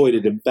enjoyed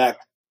it. In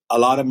fact, a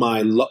lot of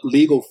my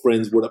legal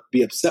friends would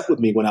be upset with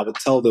me when I would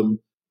tell them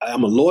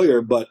I'm a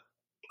lawyer, but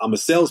I'm a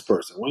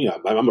salesperson. Well, yeah,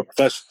 I'm a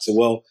professional. So,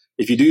 well,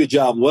 if you do your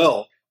job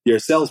well, you're a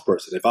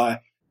salesperson. If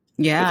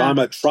I'm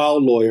a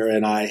trial lawyer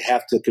and I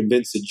have to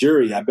convince a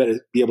jury, I better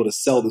be able to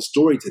sell the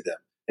story to them.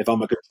 If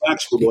I'm a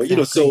contractual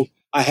lawyer, so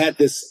I had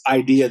this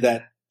idea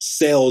that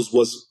sales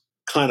was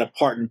kind of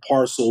part and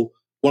parcel,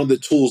 one of the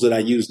tools that I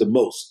used the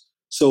most.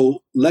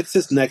 So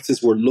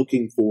LexisNexis were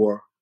looking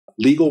for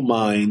legal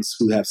minds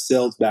who have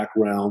sales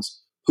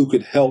backgrounds who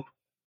could help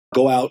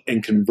go out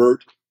and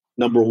convert.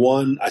 Number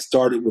one, I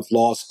started with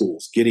law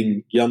schools,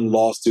 getting young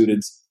law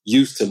students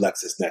used to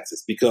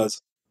LexisNexis,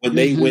 because when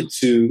they went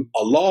to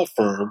a law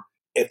firm,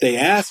 if they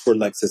asked for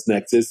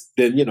LexisNexis,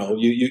 then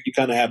you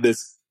kind of have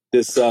this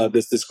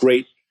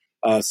great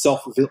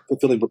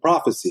self-fulfilling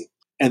prophecy.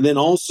 And then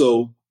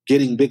also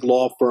getting big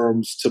law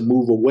firms to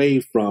move away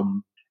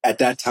from, at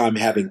that time,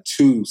 having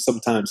 2,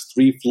 sometimes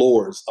 3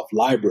 floors of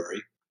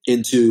library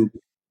into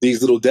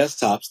these little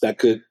desktops that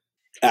could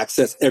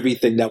access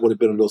everything that would have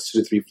been on those 2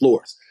 to 3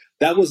 floors.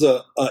 That was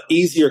a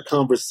easier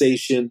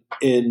conversation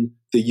in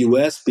the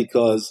U.S.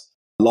 because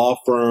law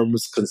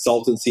firms,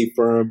 consultancy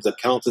firms,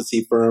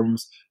 accountancy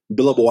firms,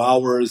 billable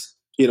hours.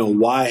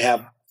 Why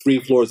have 3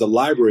 floors of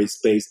library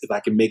space if I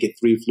can make it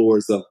 3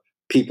 floors of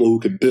people who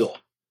can bill?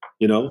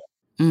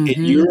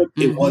 In Europe,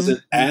 it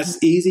wasn't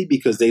as easy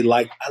because I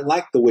like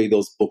the way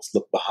those books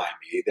look behind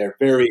me. They're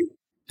very,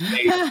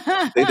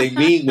 they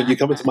mean when you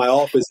come into my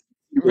office,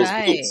 those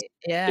books,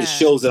 it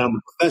shows that I'm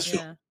a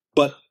professional. Yeah.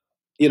 But,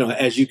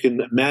 as you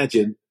can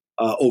imagine,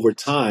 over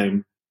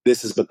time,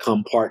 this has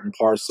become part and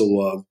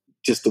parcel of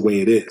just the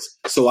way it is.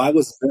 So I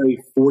was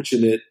very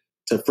fortunate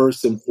to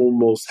first and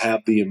foremost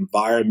have the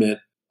environment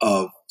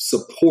of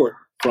support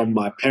from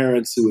my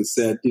parents who had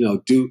said,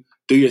 do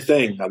your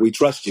thing. We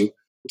trust you,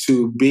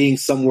 to being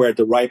somewhere at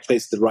the right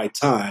place at the right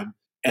time.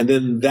 And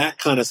then that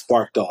kind of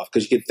sparked off,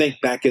 because you can think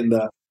back in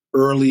the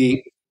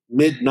early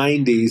mid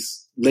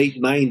 90s,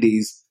 late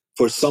 90s,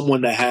 for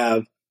someone to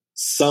have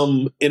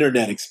some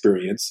internet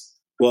experience.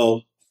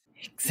 Well,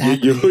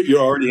 exactly. You're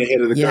already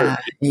ahead of the curve.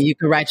 You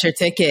can write your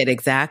ticket.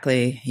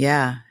 Exactly.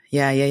 Yeah.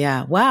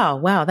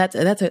 Wow. That's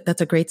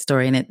a great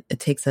story. And it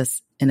takes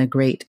us in a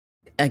great,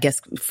 I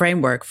guess,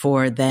 framework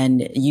for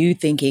then you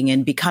thinking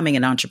and becoming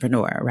an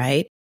entrepreneur,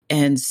 right?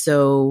 And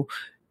so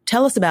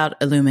tell us about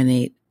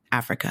Illuminate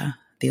Africa,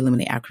 the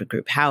Illuminate Africa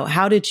group.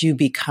 How did you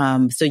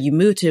become, so you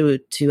moved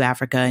to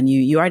Africa and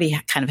you already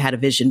kind of had a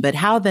vision, but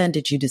how then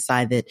did you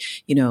decide that,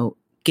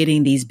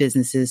 getting these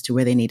businesses to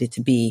where they needed to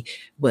be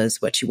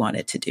was what you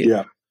wanted to do?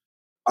 Yeah.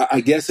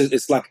 I guess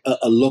it's like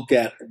a look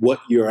at what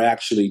you're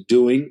actually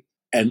doing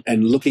and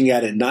looking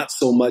at it not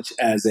so much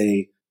as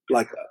I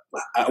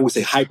would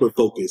say hyper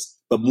focus,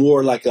 but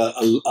more like a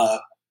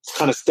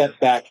kind of step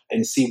back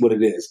and see what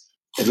it is.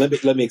 And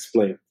let me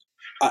explain.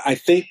 I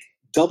think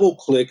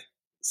DoubleClick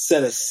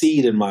set a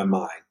seed in my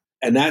mind.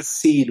 And that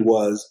seed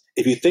was,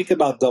 if you think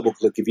about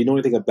DoubleClick, if you know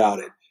anything about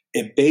it,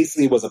 it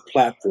basically was a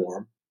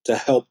platform to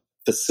help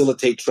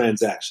facilitate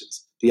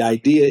transactions. The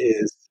idea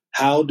is,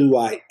 how do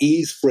I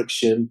ease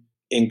friction,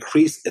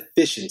 increase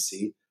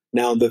efficiency?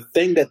 Now, the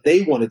thing that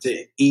they wanted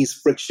to ease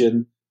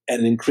friction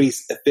and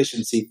increase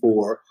efficiency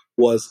for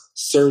was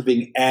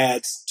serving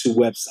ads to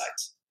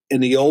websites.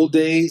 In the old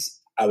days,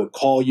 I would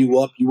call you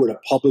up. You were the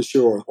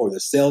publisher or the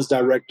sales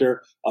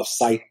director of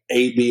site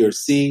A, B, or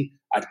C.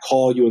 I'd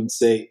call you and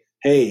say,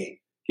 hey,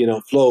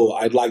 Flo,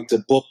 I'd like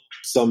to book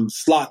some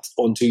slots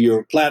onto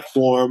your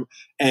platform.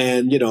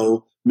 And,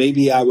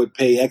 maybe I would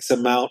pay X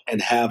amount and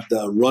have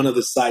the run of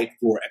the site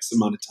for X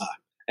amount of time.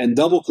 And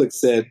DoubleClick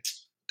said,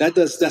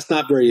 that's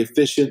not very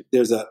efficient.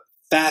 There's a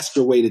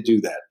faster way to do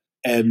that.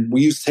 And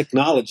we use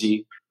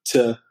technology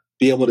to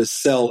be able to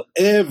sell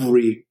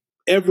every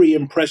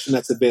impression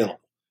that's available.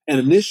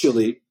 And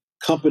initially,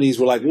 companies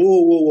were like,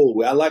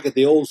 whoa, I like it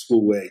the old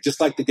school way,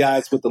 just like the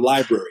guys with the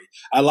library.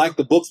 I like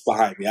the books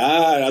behind me.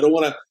 I don't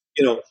want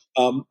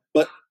to,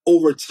 but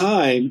over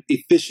time,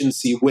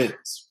 efficiency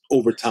wins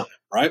over time,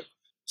 right?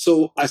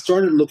 So I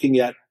started looking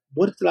at,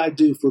 what did I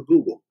do for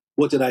Google?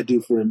 What did I do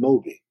for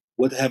Imobi?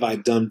 What have I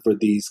done for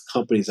these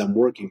companies I'm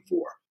working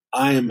for?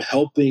 I am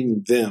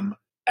helping them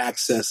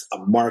access a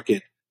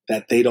market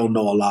that they don't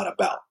know a lot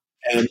about.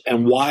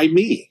 And why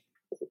me?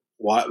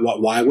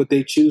 Why would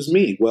they choose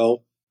me?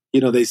 Well,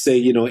 they say,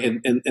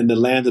 in the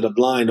land of the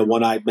blind, the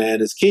one-eyed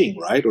man is king,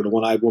 right? Or the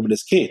one-eyed woman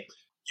is king.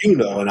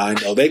 And I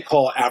know they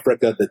call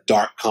Africa the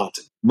dark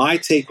continent. My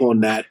take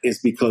on that is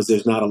because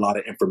there's not a lot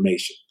of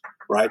information,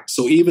 right?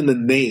 So even the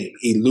name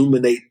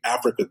Illuminate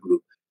Africa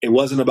Group, it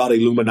wasn't about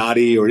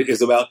Illuminati, or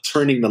it's about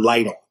turning the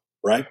light on,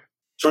 right?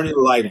 Turning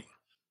the light on.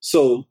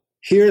 So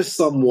here's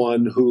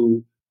someone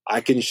who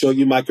I can show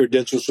you my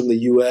credentials from the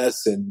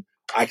U.S. and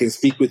I can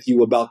speak with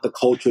you about the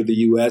culture of the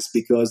U.S.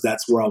 because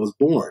that's where I was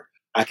born.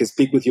 I can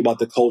speak with you about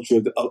the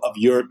culture of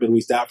Europe, Middle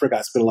East, Africa.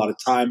 I spent a lot of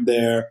time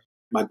there.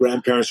 My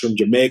grandparents from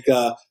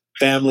Jamaica,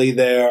 family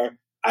there.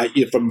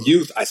 From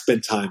youth, I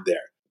spent time there.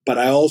 But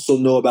I also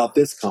know about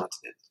this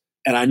continent.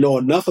 And I know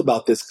enough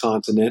about this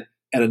continent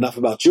and enough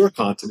about your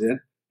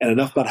continent and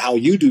enough about how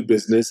you do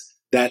business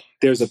that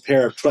there's a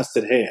pair of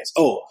trusted hands.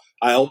 Oh,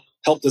 I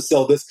help to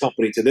sell this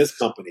company to this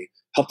company,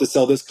 help to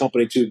sell this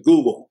company to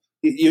Google.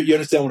 You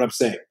understand what I'm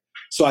saying?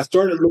 So I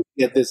started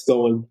looking at this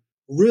going,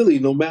 really,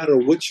 no matter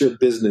what your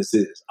business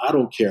is, I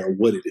don't care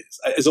what it is.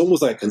 It's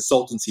almost like a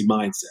consultancy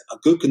mindset. A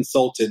good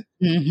consultant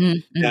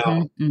can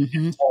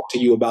talk to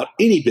you about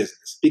any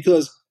business,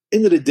 because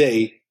end of the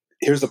day,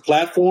 here's a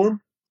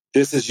platform.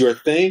 This is your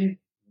thing.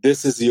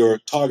 This is your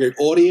target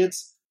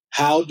audience.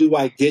 How do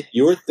I get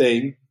your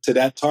thing to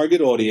that target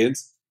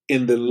audience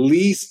in the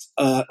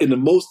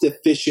most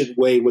efficient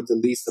way with the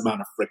least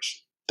amount of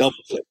friction?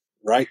 DoubleClick,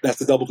 right? That's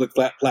the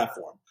DoubleClick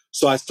platform.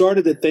 So I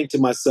started to think to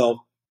myself,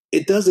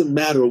 it doesn't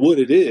matter what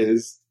it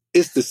is.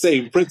 It's the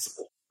same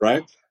principle,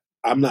 right?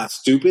 I'm not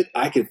stupid.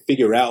 I can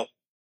figure out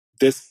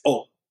this.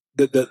 Oh,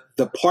 the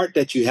part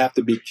that you have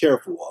to be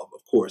careful of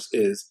course,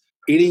 is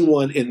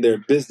anyone in their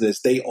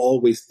business, they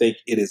always think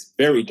it is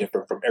very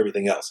different from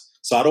everything else.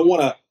 So I don't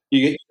want to,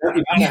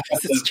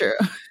 it's true.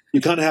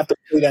 You kind of have to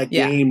play that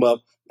game of,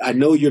 I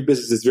know your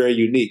business is very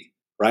unique,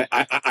 right?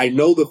 I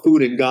know the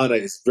food in Ghana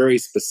is very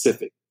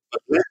specific,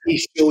 but let me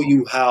show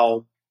you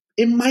how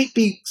it might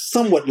be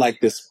somewhat like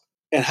this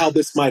and how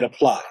this might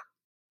apply.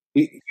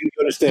 You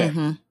understand?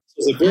 Mm-hmm. So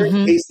it's a very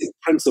Mm-hmm. basic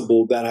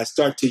principle that I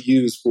start to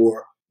use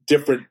for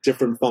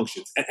different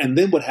functions. And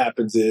then what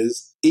happens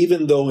is,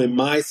 even though in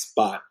my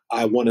spot,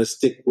 I want to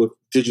stick with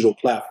digital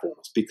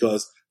platforms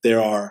because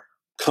there are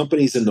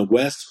companies in the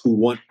West who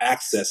want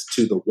access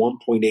to the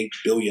 1.8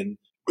 billion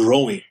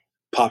growing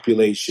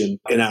population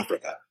in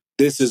Africa.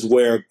 This is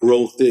where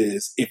growth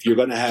is. If you're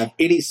going to have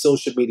any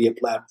social media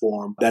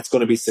platform that's going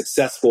to be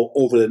successful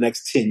over the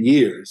next 10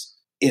 years,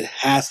 it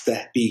has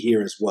to be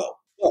here as well.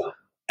 But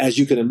as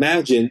you can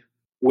imagine,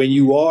 when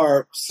you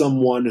are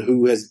someone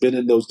who has been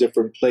in those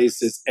different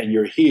places and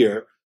you're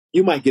here,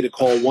 you might get a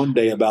call one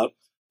day about,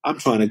 I'm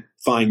trying to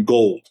find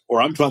gold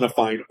or I'm trying to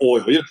find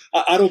oil.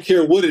 I don't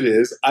care what it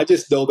is. I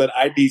just know that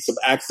I need some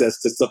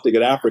access to something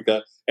in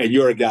Africa and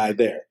you're a guy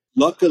there.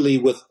 Luckily,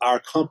 with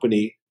our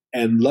company,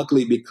 and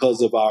luckily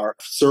because of our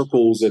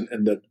circles and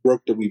the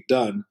work that we've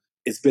done,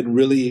 it's been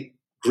really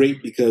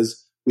great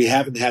because we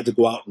haven't had to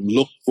go out and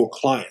look for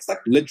clients. Like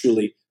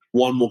literally,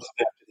 one will come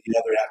after the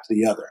other after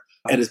the other.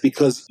 And it's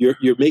because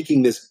you're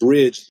making this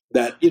bridge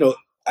that,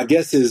 I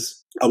guess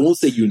is, I won't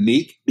say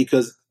unique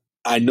because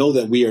I know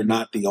that we are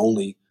not the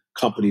only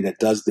company that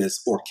does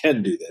this or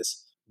can do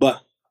this, but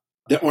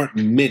there aren't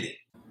many.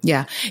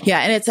 Yeah.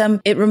 Yeah.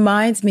 And it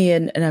reminds me,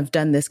 and I've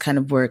done this kind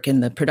of work in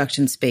the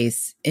production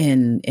space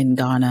in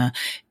Ghana,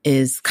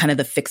 is kind of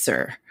the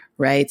fixer,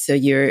 right? So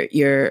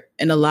you're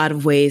in a lot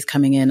of ways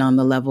coming in on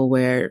the level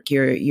where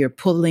you're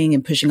pulling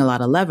and pushing a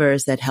lot of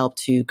levers that help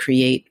to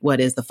create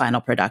what is the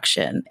final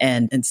production.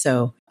 And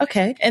so,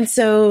 okay. And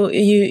so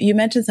you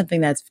mentioned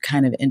something that's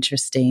kind of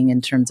interesting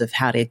in terms of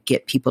how to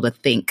get people to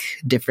think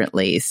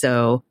differently.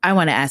 So I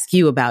want to ask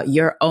you about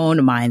your own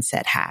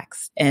mindset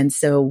hacks. And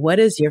so what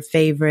is your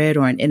favorite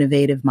or an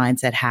innovative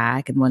mindset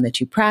hack, and one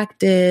that you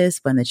practice,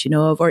 one that you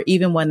know of, or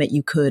even one that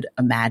you could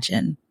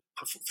imagine?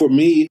 For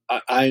me,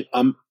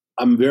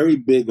 I'm very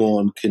big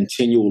on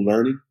continual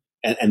learning.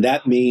 And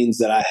that means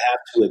that I have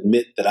to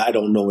admit that I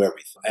don't know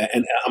everything.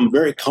 And I'm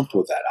very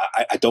comfortable with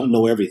that. I don't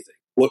know everything.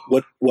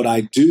 What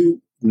I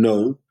do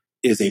know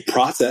is a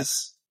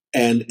process.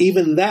 And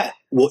even that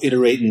will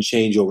iterate and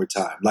change over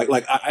time. Like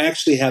I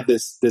actually have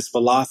this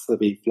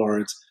philosophy,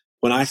 Florence.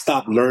 When I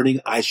stop learning,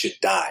 I should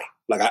die.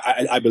 Like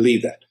I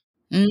believe that.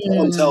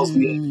 Someone tells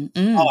me,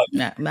 "Oh,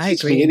 Yeah, I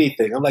teach me agree.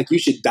 anything." I'm like, "You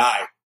should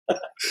die,"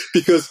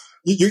 because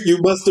you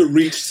must have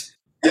reached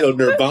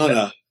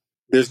nirvana.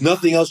 There's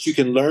nothing else you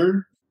can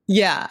learn.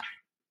 Yeah.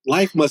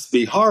 Life must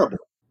be horrible.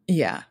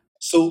 Yeah.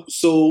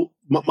 So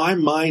my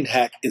mind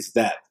hack is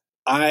that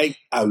I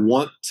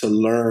want to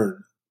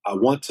learn. I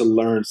want to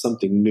learn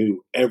something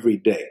new every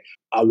day.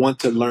 I want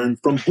to learn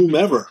from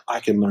whomever I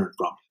can learn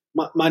from.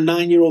 My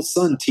 9-year-old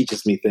son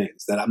teaches me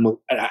things that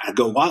I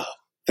go, wow,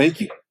 thank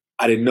you.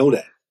 I didn't know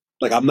that.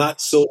 Like I'm not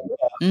so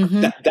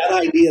Mm-hmm. that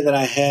idea that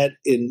I had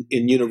in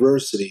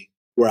university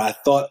where I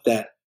thought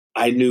that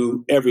I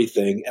knew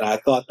everything and I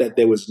thought that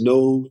there was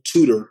no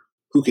tutor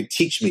who could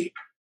teach me,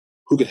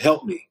 who could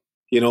help me.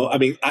 I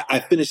mean,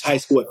 I finished high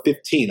school at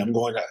 15. I'm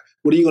going,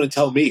 what are you going to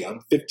tell me? I'm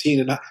 15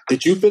 and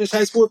did you finish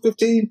high school at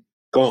 15?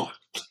 Gone.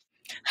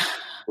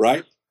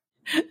 Right?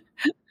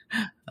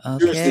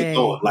 Seriously Okay.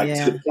 gone. Like to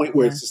Yeah. the point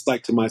where Yeah. it's just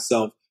like to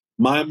myself,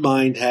 my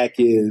mind hack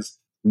is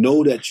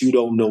know that you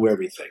don't know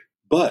everything,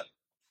 but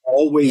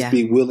always Yeah.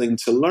 be willing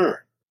to learn.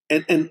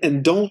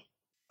 And don't,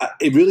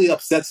 it really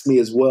upsets me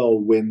as well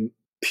when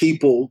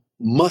people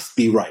must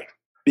be right.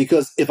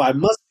 Because if I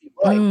must be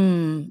right,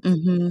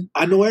 Mm-hmm.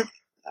 I know everything.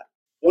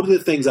 One of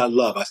the things I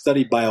love, I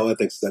studied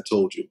bioethics, as I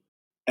told you.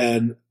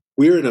 And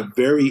we're in a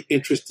very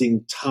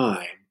interesting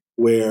time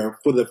where,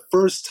 for the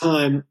first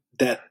time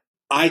that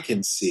I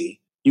can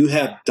see, you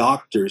have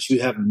doctors,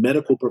 you have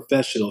medical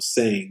professionals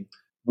saying,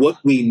 what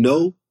we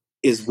know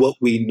is what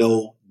we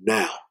know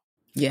now.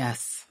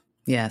 Yes.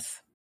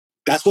 Yes.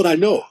 That's what I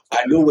know.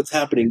 I know what's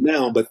happening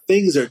now, but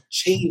things are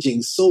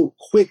changing so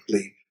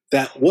quickly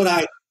that what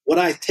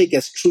I take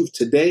as truth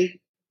today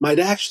might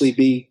actually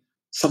be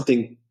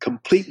something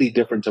completely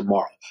different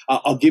tomorrow.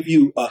 I'll give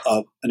you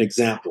an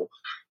example.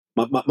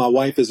 My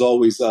wife is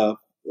always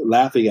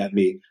laughing at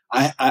me.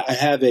 I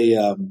have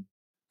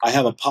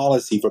a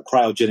policy for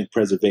cryogenic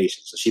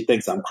preservation, so she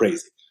thinks I'm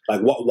crazy.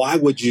 Like, why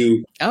would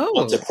you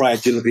want to Oh.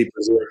 cryogenically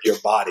preserve your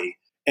body?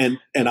 And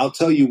I'll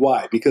tell you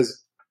why.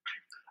 Because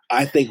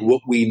I think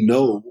what we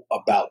know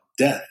about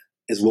death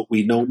is what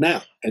we know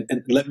now. And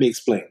let me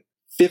explain.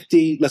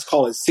 50, let's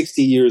call it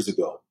 60 years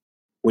ago,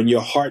 when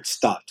your heart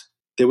stopped,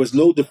 there was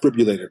no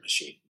defibrillator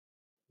machine.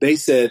 They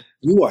said,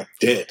 you are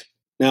dead.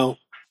 Now,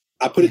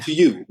 I put it to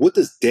you. What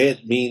does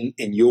dead mean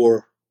in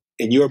your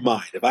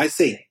mind? If I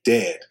say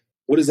dead,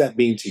 what does that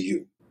mean to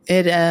you?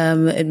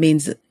 It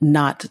means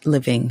not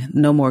living,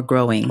 no more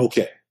growing.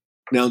 Okay.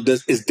 Now,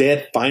 is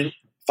dead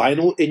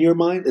final in your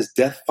mind? Is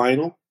death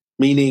final?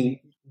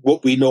 Meaning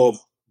what we know of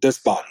this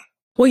body.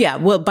 Well, yeah.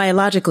 Well,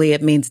 biologically,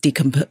 it means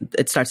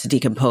it starts to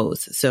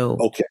decompose. So,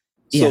 okay.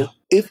 Yeah. So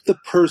if the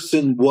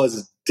person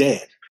was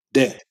dead,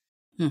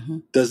 mm-hmm.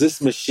 Does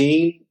this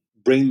machine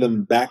bring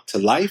them back to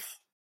life?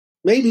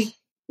 Maybe.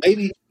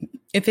 Maybe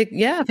if it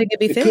could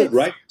be it fixed. could,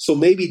 right? So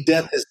maybe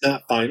death is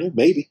not final,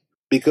 maybe,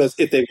 because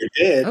if they were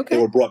dead, they Okay.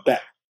 were brought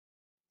back,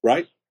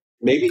 right?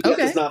 Maybe death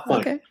Okay. is not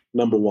final, Okay.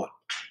 number one.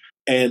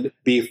 And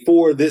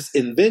before this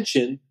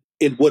invention,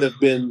 it would have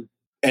been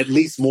at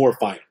least more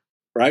final,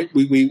 right?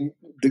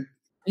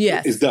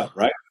 Yes. It's done,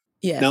 right?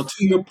 Yes. Now,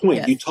 to your point,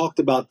 Yes. you talked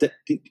about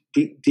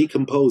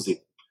decomposing.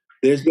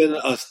 There's been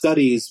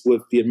studies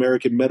with the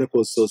American Medical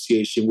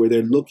Association where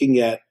they're looking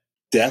at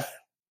death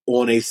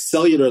on a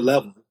cellular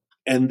level,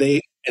 and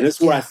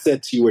that's where I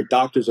said to you, where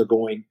doctors are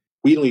going,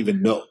 we don't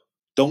even know,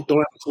 don't have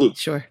a clue.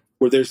 Sure.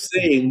 Where they're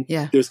saying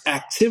there's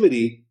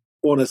activity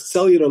on a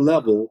cellular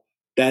level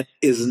that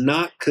is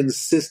not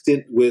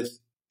consistent with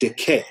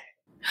decay.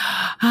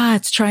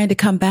 It's trying to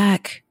come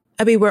back.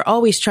 I mean, we're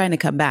always trying to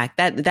come back.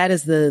 That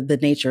is the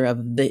nature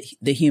of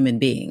the human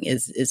being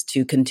is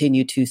to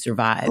continue to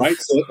survive. Right.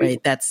 So,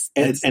 right. That's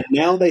and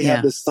now they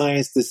have the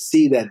science to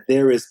see that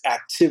there is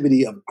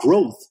activity of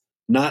growth,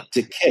 not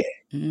decay.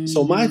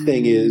 So my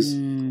thing is,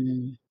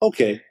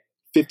 okay,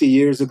 50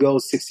 years ago,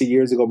 60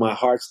 years ago, my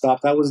heart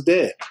stopped. I was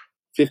dead.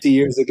 50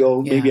 years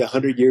ago, maybe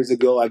 100 years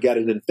ago, I got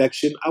an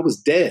infection. I was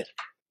dead.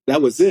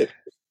 That was it.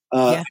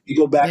 If you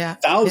go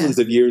back thousands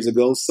of years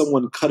ago,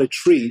 someone cut a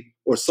tree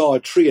or saw a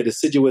tree, a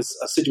deciduous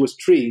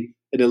tree,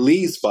 and the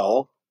leaves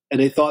fall, and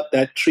they thought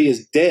that tree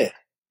is dead.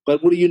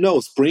 But what do you know?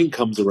 Spring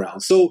comes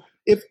around. So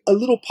if a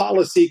little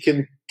policy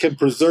can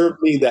preserve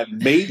me, that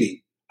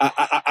maybe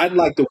I'd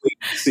like to wait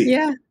and see.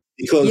 Yeah.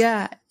 Because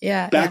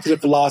back to the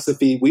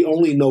philosophy, we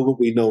only know what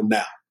we know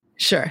now.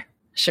 Sure.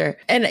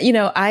 And,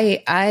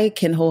 I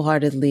can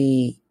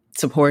wholeheartedly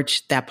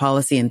support that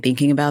policy and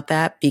thinking about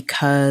that,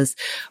 because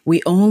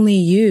we only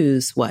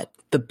use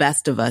the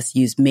best of us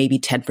use maybe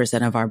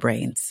 10% of our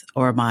brains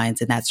or minds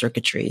in that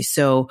circuitry.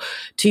 So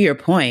to your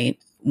point,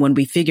 when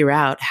we figure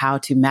out how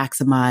to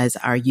maximize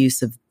our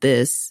use of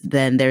this,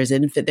 then there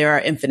are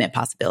infinite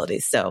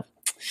possibilities. So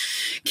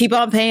keep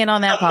on paying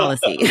on that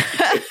policy.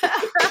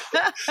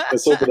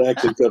 Let's hope it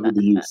actually comes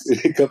into use.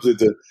 It comes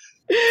into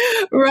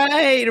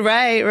Right.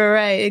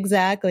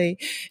 Exactly.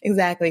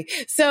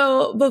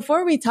 So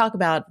before we talk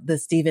about the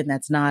Stephen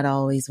that's not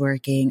always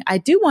working, I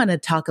do want to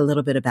talk a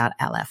little bit about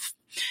Aleph,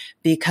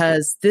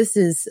 because this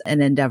is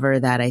an endeavor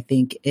that I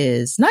think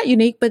is not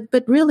unique, but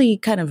really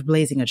kind of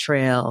blazing a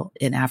trail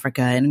in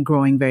Africa and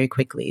growing very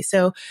quickly.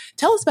 So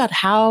tell us about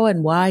how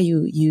and why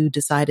you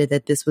decided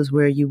that this was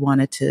where you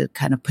wanted to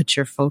kind of put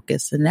your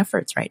focus and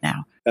efforts right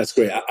now. That's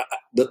great.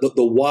 The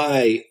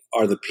why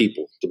are the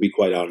people, to be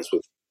quite honest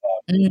with you.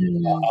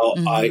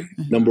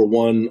 Number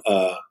one,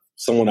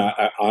 someone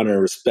I honor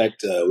and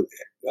respect,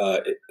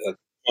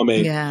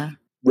 Kwame,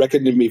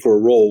 recommended me for a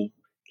role.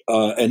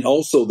 And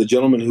also the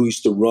gentleman who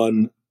used to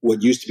run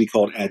what used to be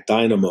called At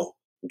Dynamo,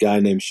 a guy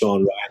named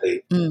Sean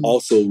Riley,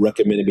 also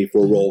recommended me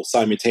for a role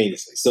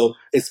simultaneously. So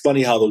it's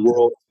funny how the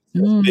world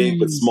is big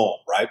but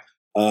small, right?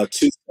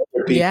 Two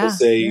separate people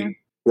say,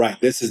 right,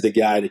 this is the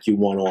guy that you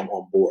want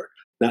on board.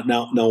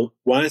 Now,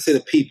 when I say the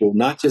people,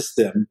 not just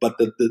them, but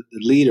the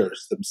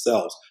leaders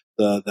themselves,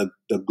 the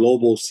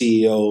global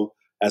CEO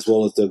as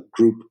well as the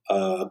group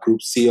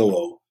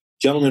COO,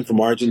 gentlemen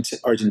from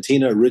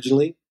Argentina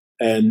originally.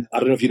 And I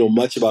don't know if you know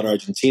much about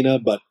Argentina,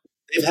 but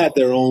they've had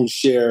their own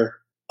share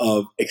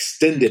of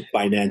extended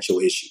financial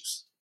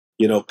issues,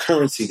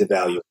 currency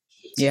devaluation,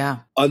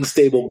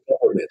 unstable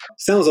government.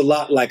 Sounds a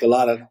lot like a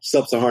lot of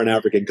sub-Saharan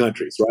African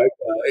countries, right?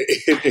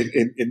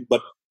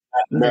 But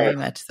very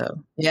much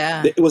so.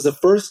 Yeah. It was the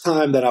first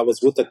time that I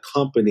was with a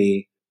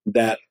company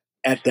that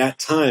at that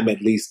time,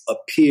 at least,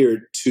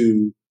 appeared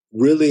to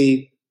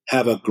really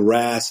have a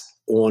grasp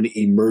on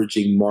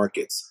emerging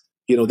markets.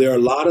 There are a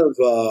lot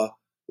of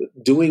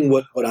doing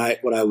what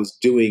I was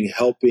doing,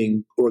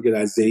 helping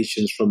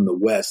organizations from the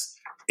West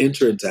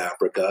enter into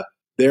Africa.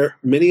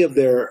 Many of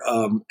their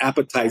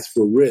appetites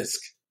for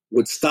risk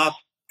would stop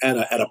at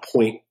a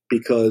point,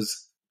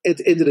 because at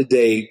the end of the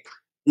day,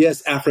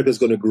 yes, Africa is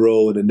going to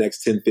grow in the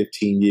next 10,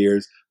 15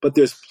 years, but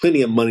there's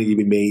plenty of money to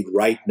be made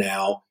right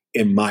now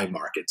in my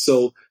market.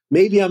 So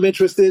maybe I'm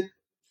interested,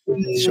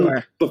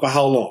 sure, but for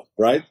how long,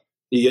 right?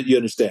 You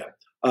understand?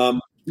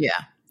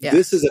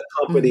 This is a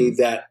company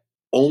that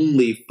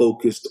only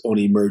focused on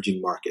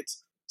emerging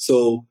markets.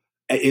 So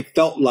it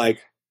felt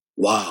like,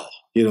 wow,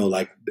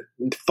 like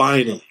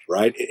finally,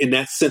 right? In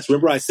that sense,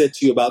 remember I said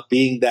to you about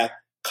being that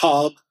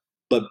cog,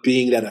 but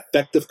being that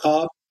effective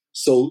cog?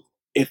 So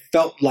it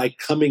felt like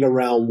coming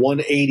around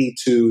 180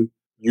 to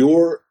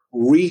your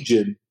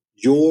region,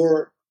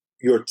 your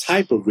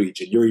type of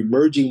region, your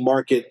emerging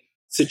market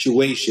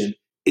situation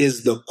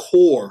is the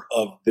core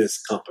of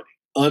this company.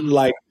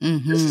 Unlike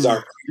this is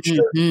our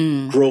future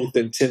growth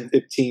in 10,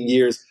 15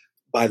 years.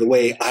 By the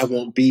way, I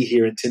won't be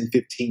here in 10,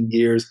 15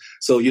 years.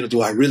 So,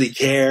 do I really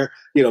care?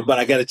 But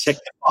I got to check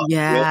that box.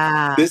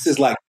 Yeah. This is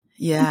like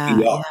who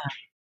we are.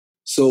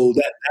 So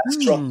that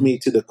struck me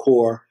to the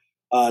core.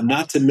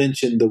 Not to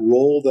mention the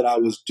role that I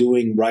was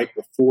doing right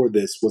before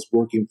this was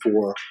working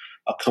for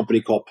a company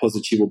called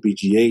Positivo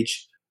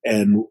BGH.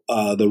 And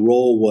the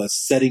role was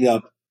setting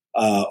up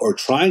or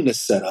trying to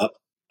set up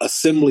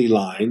assembly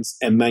lines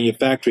and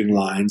manufacturing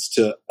lines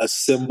to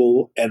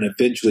assemble and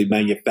eventually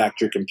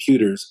manufacture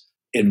computers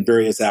in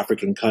various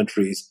African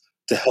countries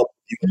to help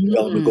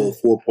Development Goal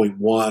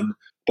 4.1,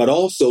 but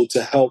also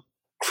to help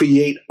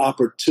create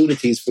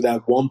opportunities for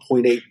that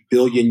 1.8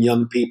 billion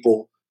young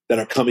people that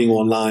are coming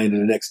online in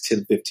the next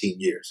 10, 15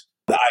 years.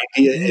 The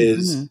idea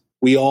is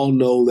we all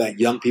know that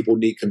young people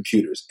need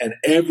computers, and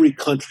every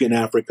country in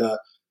Africa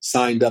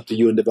signed up to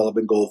UN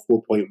Development Goal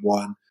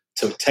 4.1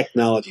 to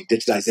technology,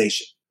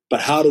 digitization. But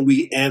how do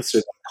we answer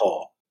that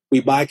call? We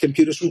buy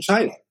computers from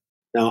China.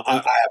 Now, I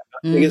have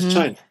nothing against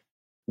China,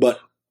 but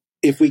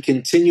if we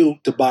continue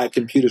to buy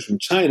computers from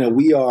China,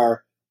 we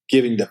are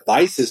giving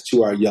devices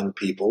to our young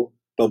people,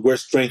 but we're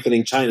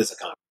strengthening China's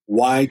economy.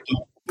 Why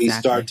don't we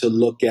start to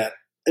look at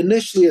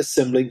initially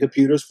assembling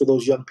computers for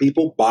those young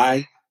people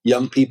by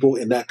young people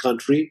in that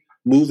country,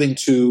 moving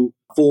to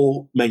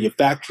full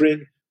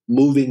manufacturing,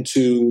 moving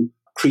to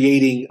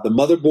creating the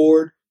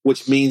motherboard,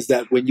 which means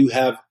that when you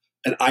have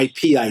an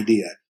IP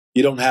idea,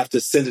 you don't have to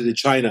send it to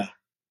China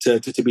to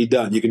be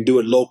done. You can do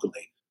it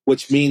locally,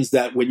 which means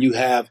that when you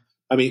have,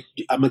 I mean,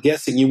 I'm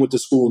guessing you went to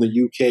school in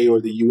the UK or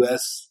the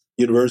US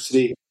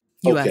university.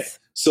 US. Okay.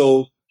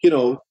 So,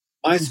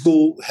 my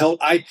school held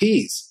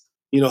IPs,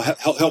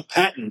 held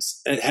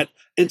patents and had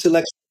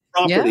intellectual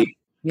property.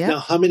 Yeah. Now,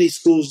 how many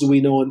schools do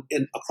we know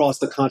in across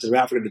the continent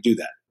of Africa to do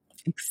that?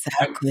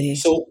 Exactly. Right?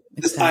 So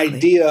this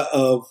idea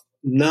of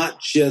not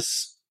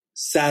just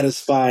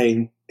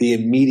satisfying the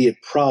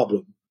immediate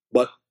problem,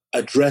 but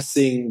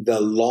addressing the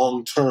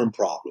long-term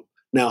problem.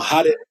 Now,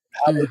 how did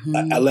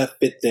Aleph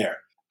fit there?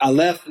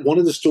 Aleph, one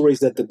of the stories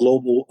that the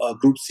global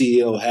group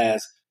CEO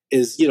has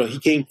is, he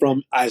came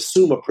from, I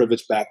assume, a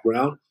privileged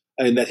background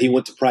and that he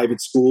went to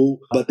private school.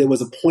 But there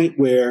was a point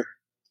where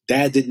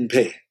dad didn't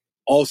pay.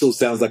 Also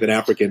sounds like an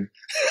African.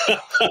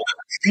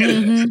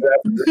 That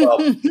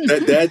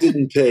dad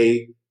didn't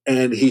pay.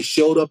 And he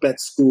showed up at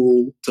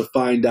school to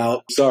find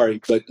out, sorry,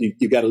 but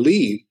you got to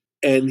leave.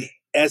 And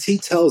as he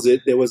tells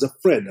it, there was a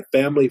friend, a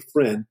family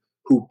friend,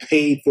 who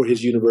paid for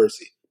his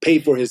university,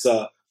 paid for his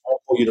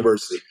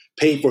university,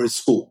 paid for his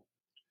school.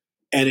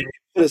 And it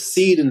put a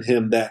seed in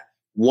him that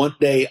one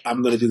day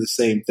I'm going to do the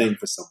same thing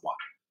for someone.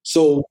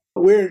 So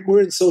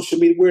we're in social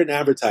media, we're in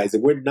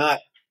advertising, we're not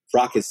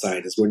rocket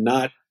scientists, we're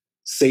not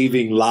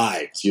saving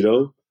lives,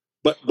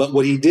 But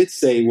what he did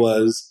say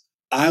was,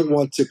 I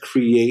want to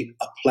create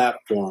a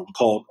platform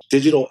called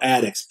Digital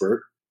Ad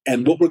Expert.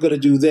 And what we're going to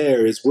do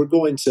there is we're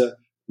going to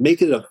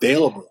make it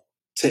available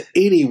to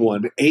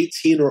anyone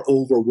 18 or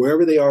over,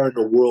 wherever they are in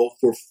the world,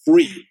 for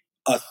free,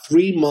 a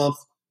 3-month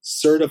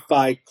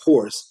certified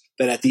course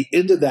that at the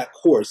end of that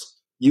course,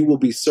 you will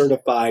be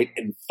certified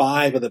in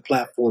 5 of the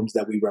platforms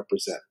that we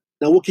represent.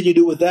 Now, what can you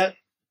do with that?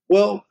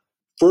 Well,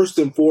 first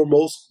and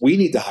foremost, we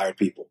need to hire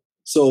people.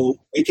 So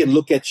we can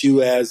look at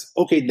you as,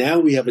 okay, now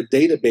we have a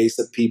database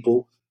of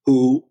people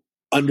who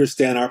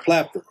understand our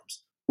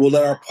platforms. We'll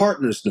let our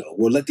partners know.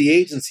 We'll let the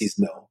agencies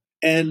know.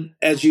 And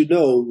as you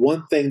know,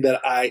 one thing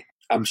that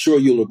I'm sure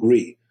you'll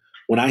agree,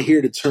 when I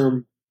hear the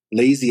term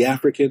lazy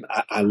African,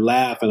 I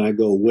laugh and I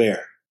go,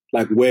 where?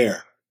 Like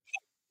where?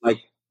 Like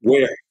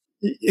where?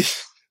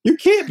 You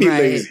can't be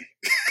lazy.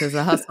 Because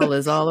the hustle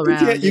is all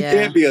around. You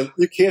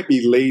can't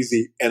be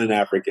lazy and an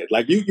African.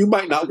 Like you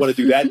might not want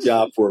to do that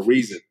job for a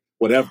reason,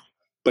 whatever,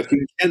 but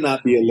you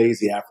cannot be a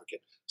lazy African.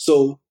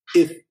 So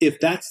if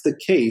that's the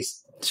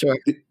case,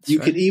 you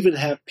can even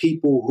have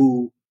people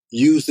who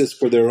use this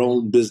for their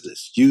own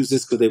business, use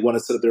this because they want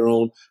to set up their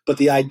own. But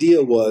the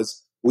idea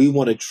was we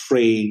want to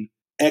train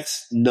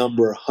X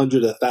number,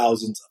 hundreds of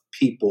thousands of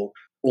people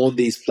on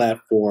these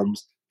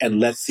platforms, and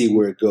let's see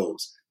where it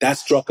goes. That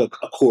struck a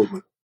chord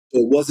with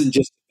me. It wasn't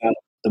just about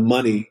the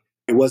money.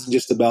 It wasn't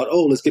just about,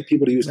 let's get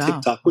people to use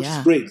TikTok, which is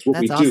great. It's what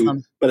we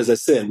do. But as I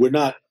said,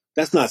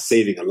 that's not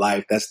saving a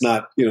life. That's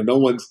not,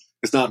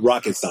 it's not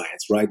rocket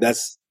science, right?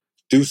 That's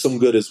do some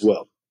good as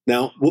well.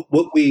 Now,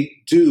 what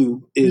we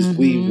do is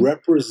we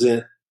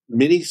represent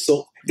many.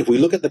 So if we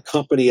look at the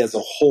company as a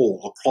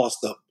whole across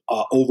the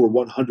over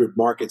 100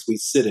 markets we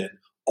sit in,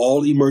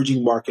 all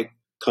emerging market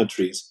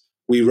countries,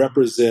 we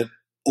represent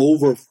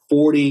over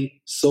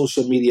 40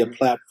 social media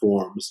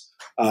platforms,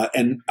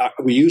 and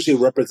we usually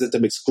represent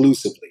them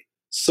exclusively.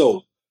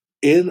 So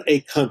in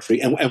a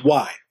country, and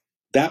why?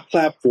 That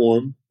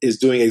platform is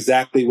doing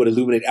exactly what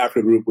Illuminate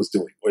Africa Group was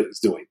doing, or is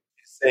doing.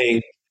 It's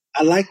saying,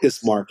 I like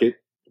this market,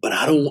 but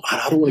I don't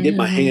want to get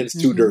my hands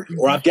too dirty,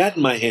 or I've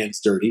gotten my hands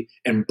dirty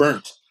and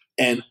burnt,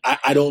 and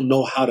I don't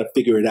know how to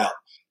figure it out.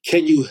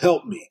 Can you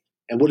help me?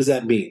 And what does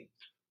that mean?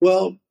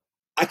 Well,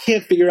 I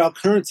can't figure out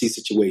currency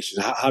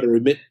situation, how to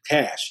remit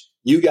cash.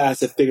 You guys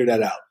have figured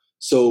that out.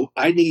 So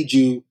I need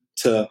you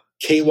to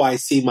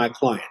KYC my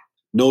client,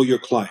 know your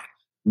client,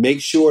 make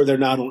sure they're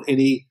not on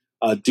any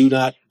do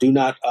not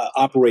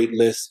operate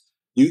list.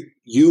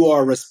 You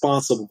are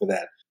responsible for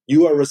that.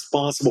 You are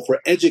responsible for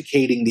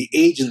educating the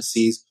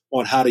agencies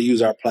on how to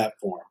use our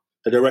platform,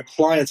 the direct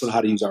clients on how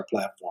to use our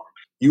platform.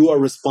 You are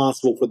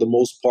responsible for the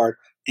most part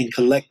in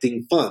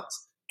collecting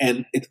funds.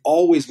 And it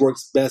always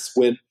works best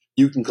when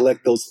you can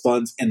collect those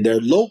funds in their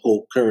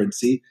local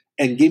currency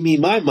and give me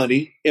my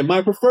money in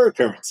my preferred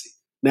currency.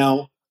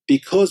 Now,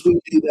 because we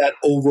do that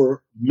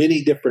over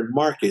many different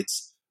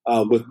markets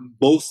with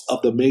most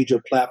of the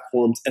major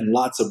platforms and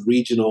lots of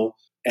regional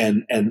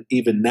and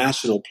even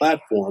national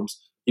platforms,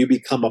 you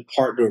become a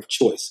partner of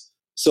choice.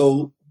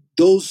 So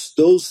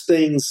those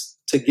things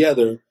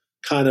together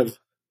kind of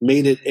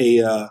made it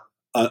a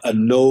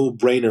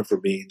no-brainer for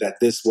me that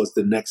this was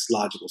the next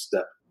logical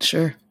step.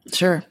 Sure.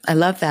 I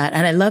love that.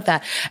 And I love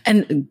that.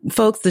 And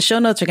folks, the show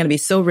notes are going to be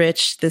so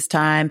rich this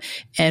time.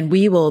 And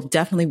we will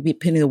definitely be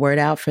putting the word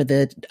out for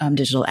the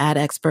Digital Ad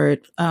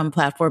Expert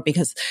platform,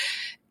 because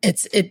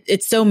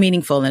it's so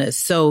meaningful and it's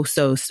so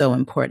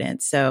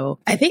important. So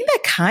I think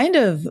that kind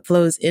of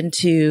flows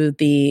into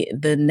the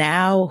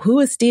now, who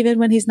is Stephen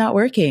when he's not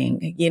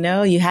working? You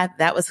know,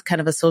 that was kind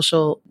of a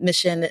social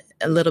mission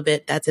a little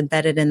bit that's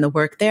embedded in the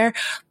work there.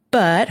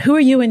 But who are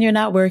you when you're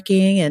not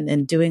working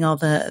and doing all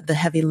the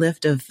heavy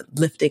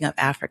lifting of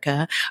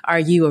Africa? Are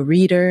you a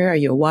reader? Are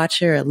you a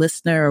watcher, a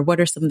listener? Or what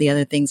are some of the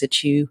other things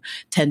that you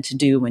tend to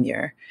do when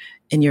you're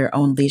in your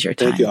own leisure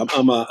time? Thank you.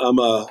 I'm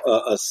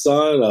a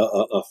son,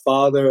 a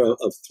father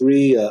of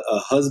three, a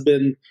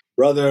husband,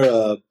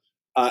 brother.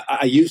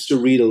 I used to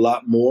read a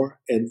lot more.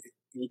 And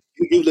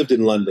you lived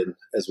in London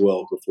as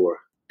well before.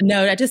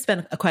 No, I just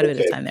spent quite a bit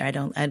of time there.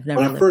 I've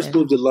never. When I first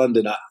moved to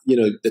London,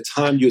 the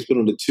time you would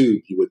spend on the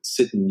tube, you would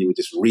sit and you would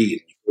just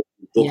read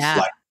books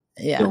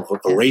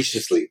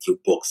voraciously through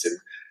books,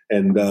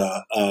 and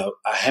I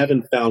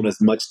haven't found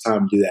as much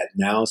time to do that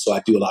now. So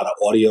I do a lot of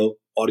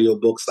audio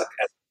books, like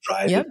as I'm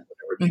driving,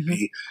 whatever it may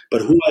be.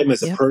 But who I am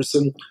as a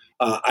person,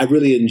 I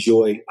really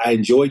enjoy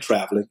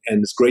traveling,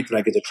 and it's great that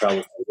I get to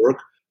travel for work.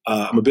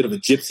 I'm a bit of a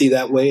gypsy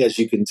that way, as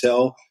you can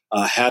tell.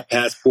 Have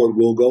passport,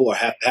 will go, or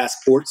have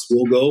passports,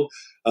 will go.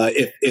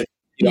 If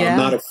I'm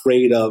not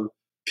afraid of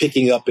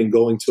picking up and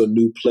going to a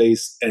new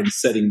place and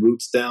setting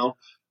roots down.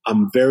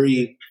 I'm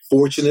very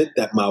fortunate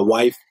that my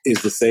wife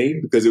is the same,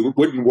 because it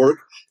wouldn't work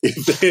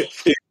if it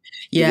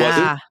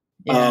wasn't.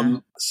 Yeah.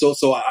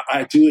 So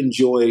I do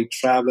enjoy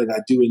traveling.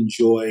 I do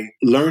enjoy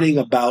learning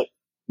about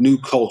new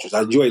cultures.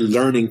 I enjoy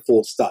learning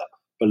full stop,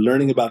 but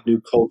learning about new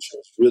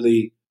cultures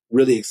really,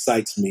 really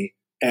excites me.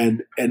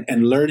 And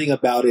learning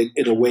about it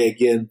in a way,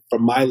 again,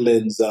 from my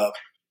lens of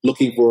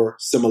looking for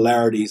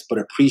similarities, but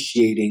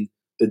appreciating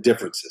the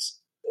differences,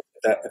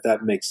 if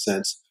that makes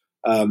sense.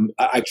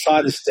 I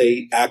try to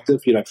stay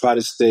active. I try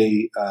to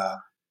stay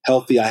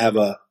healthy. I have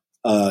a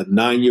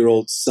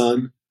 9-year-old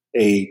son,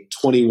 a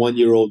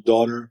 21-year-old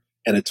daughter,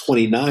 and a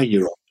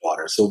 29-year-old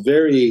daughter. So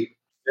very,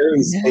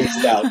 very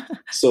spaced out.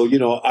 So,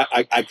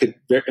 I could,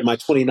 and my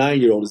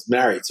 29-year-old is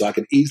married, so I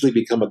could easily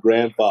become a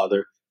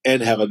grandfather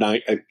and have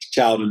a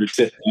child under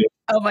 10.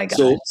 Oh my gosh.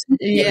 So,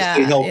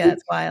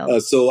 it's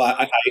wild. So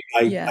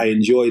I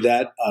enjoy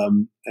that.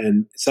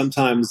 And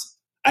sometimes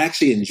I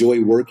actually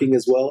enjoy working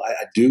as well.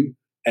 I do.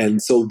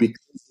 And so because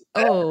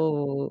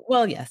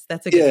yes,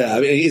 that's a good thing. I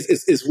mean,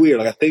 it's weird.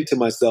 Like I think to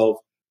myself,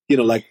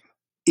 like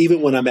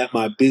even when I'm at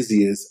my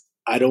busiest,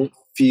 I don't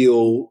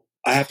feel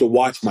I have to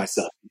watch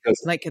myself,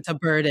 because like it's a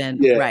burden,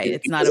 right?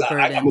 It's not a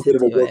burden. I'm a bit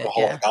of a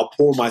workaholic. I'll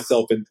pour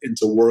myself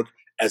into work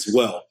as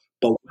well.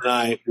 But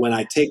when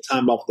I take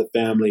time off the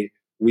family,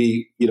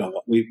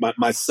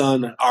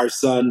 our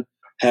son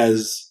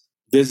has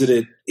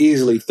visited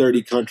easily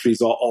 30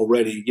 countries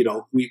already.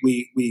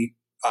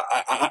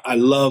 I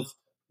love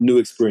new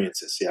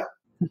experiences. Yeah.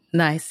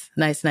 Nice.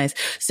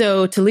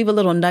 So to leave a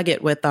little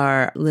nugget with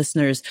our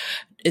listeners,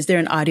 is there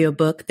an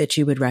audiobook that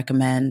you would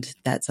recommend?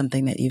 That's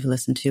something that you've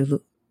listened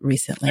to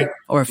recently,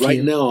 or a few?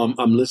 Right now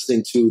I'm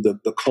listening to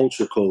the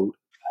Culture Code.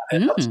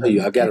 And I'll tell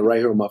you, I've got it right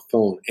here on my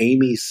phone.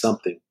 Amy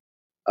something.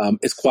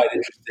 It's quite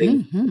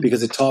interesting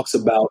because it talks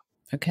about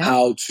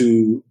how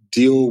to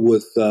deal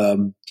with,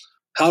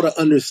 how to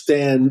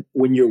understand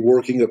when you're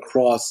working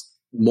across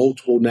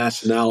multiple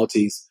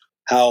nationalities,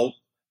 how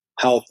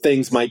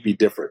things might be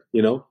different,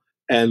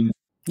 and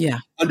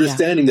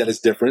understanding that it's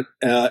different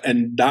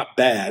and not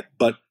bad,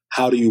 but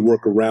how do you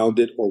work around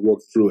it or work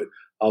through it?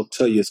 I'll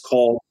tell you, it's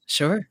called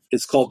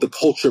The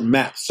Culture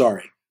Map,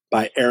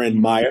 by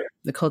Erin Meyer.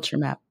 The Culture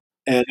Map.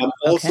 And I'm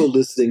also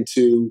listening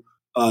to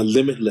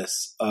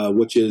Limitless,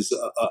 which is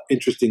an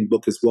interesting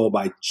book as well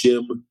by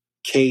Jim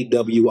Kwik.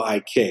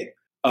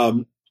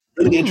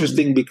 Really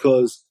interesting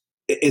because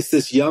it's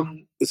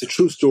a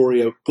true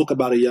story, a book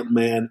about a young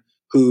man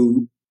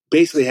who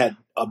basically had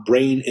a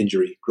brain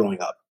injury growing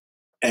up.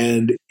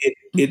 And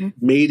it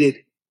made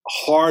it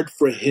hard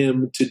for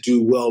him to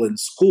do well in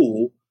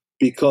school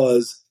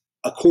because,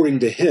 according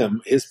to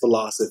him, his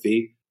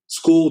philosophy,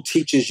 school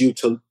teaches you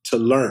to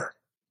learn,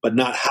 but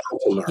not how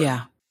to learn.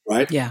 Yeah.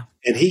 Right? Yeah.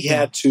 And he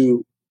had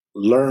to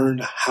learn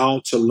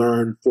how to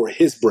learn for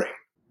his brain.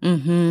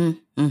 And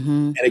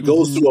it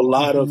goes through a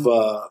lot of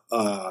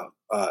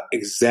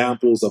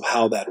examples of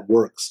how that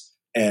works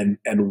and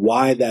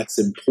why that's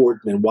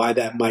important and why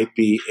that might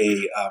be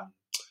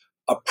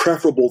a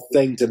preferable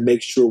thing to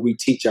make sure we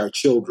teach our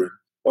children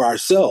or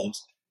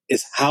ourselves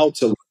is how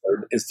to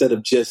learn instead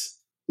of just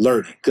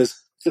learning. Because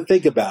to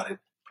think about it,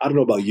 I don't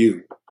know about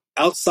you,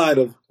 outside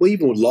of, well,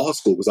 even with law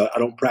school, because I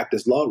don't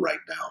practice law right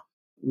now,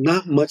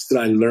 not much that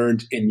I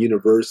learned in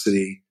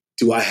university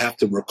do I have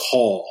to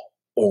recall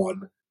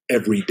on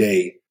every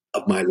day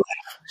of my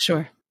life,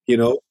 Sure. you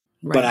know?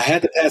 But I Right.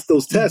 had to pass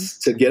those tests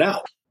to get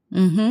out.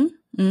 Mm-hmm.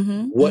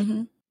 Mm-hmm. What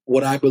Mm-hmm.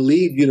 what I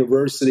believe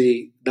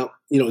university now,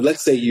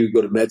 let's say you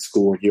go to med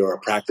school and you're a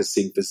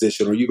practicing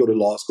physician, or you go to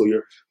law school,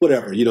 you're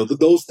whatever,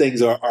 those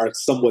things are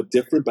somewhat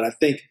different. But I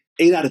think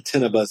 8 out of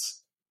 10 of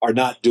us are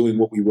not doing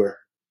what we were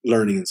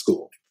learning in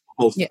school.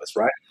 Most Yeah. of us,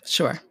 right?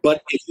 Sure.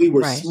 But if we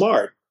were Right.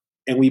 smart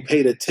and we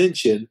paid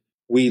attention,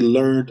 we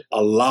learned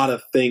a lot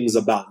of things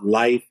about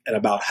life and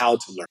about how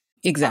to learn.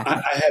 Exactly.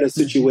 I had a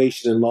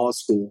situation in law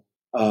school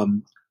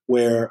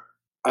where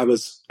I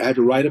had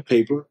to write a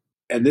paper,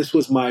 and this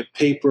was my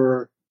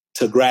paper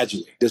to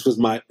graduate. This was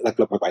my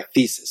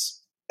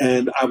thesis,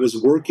 and I was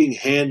working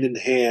hand in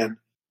hand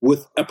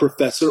with a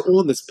professor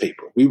on this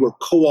paper. We were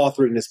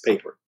co-authoring this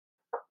paper.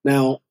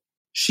 Now,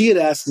 she had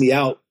asked me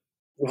out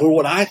for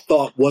what I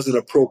thought wasn't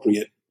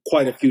appropriate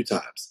quite a few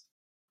times.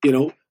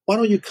 Why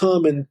don't you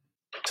come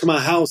to my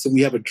house and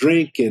we have a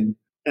drink? And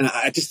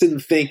I just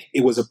didn't think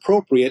it was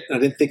appropriate, and I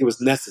didn't think it was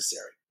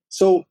necessary.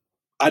 So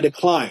I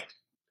declined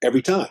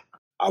every time.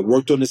 I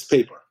worked on this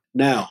paper.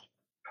 Now,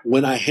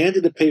 when I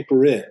handed the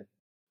paper in,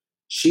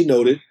 she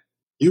noted,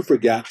 you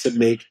forgot to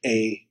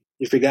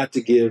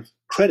give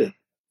credit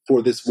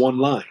for this one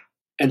line.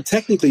 And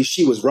technically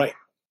she was right.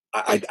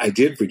 I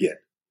did forget.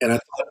 And I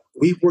thought,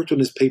 we worked on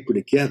this paper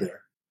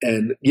together.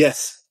 And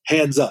yes,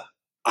 hands up,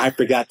 I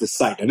forgot to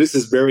cite. And this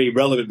is very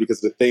relevant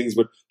because of the things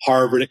with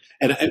Harvard.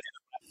 And I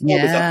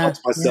thought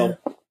to myself,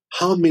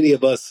 how many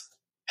of us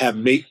have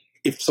made,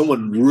 if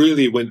someone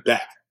really went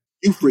back,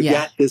 you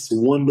forgot this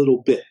one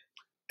little bit.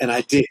 And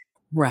I did.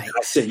 Right. And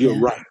I said, you're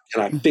right.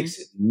 Can I fix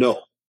it?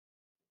 No,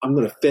 I'm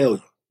going to fail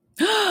you.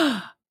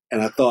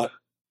 And I thought,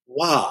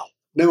 wow.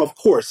 Now, of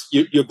course,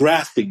 you're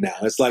grasping now.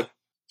 It's like,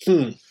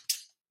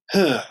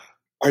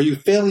 are you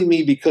failing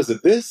me because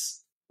of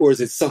this, or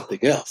is it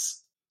something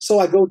else? So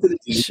I go to the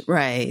dean.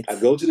 Right. I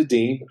go to the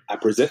dean. I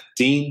present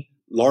Dean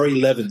Laurie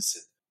Levinson,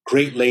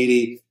 great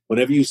lady.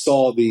 Whenever you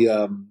saw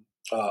the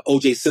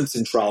O.J.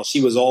 Simpson trial,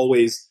 she was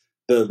always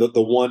the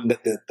one,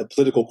 the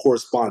political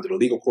correspondent or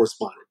legal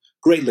correspondent.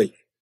 Great lady.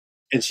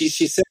 And she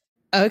said,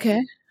 okay.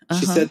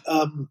 She said,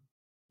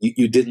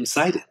 you didn't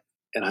cite it.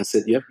 And I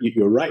said, yep,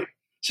 you're right.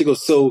 She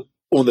goes, so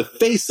on the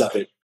face of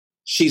it,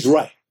 she's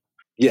right.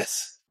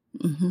 Yes.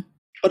 Mm-hmm.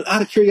 But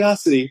out of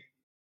curiosity,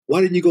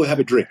 why didn't you go have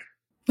a drink?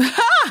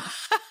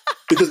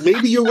 Because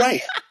maybe you're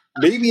right.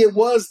 Maybe it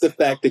was the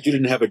fact that you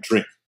didn't have a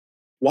drink.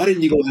 Why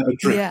didn't you go have a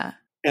drink? Yeah.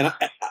 And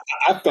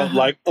I felt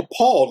like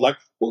appalled. Like,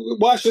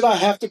 why should I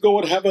have to go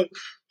and have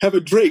a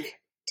drink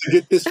to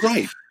get this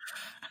right?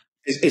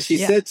 And she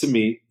said to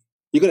me,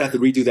 you're going to have to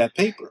redo that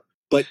paper.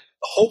 But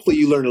hopefully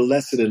you learn a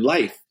lesson in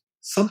life.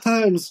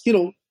 Sometimes,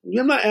 I'm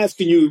not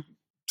asking you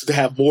to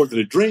have more than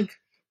a drink,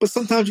 but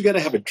sometimes you got to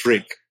have a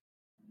drink.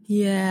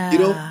 Yeah.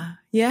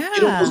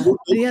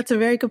 That's a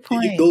very good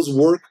point. Those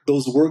work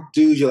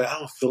dudes, you're like, I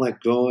don't feel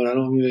like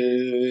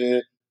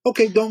going.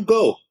 Okay, don't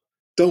go.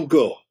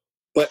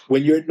 But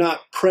when you're not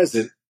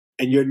present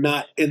and you're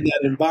not in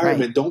that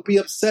environment, don't be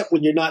upset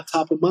when you're not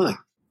top of mind.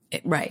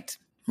 Right.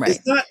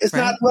 It's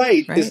not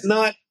right. It's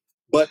not,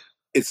 but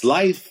it's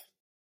life,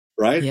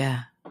 right?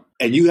 Yeah.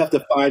 And you have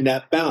to find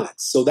that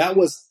balance. So that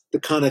was the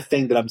kind of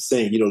thing that I'm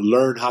saying,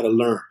 learn how to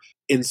learn.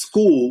 In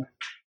school,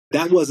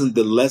 that wasn't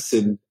the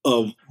lesson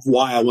of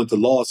why I went to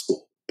law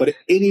school. But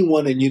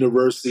anyone in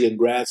university and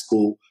grad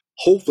school,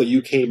 hopefully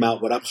you came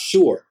out, but I'm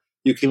sure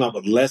you came out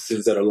with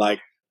lessons that are like,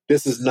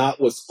 this is not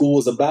what school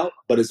is about,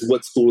 but it's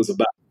what school is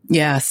about.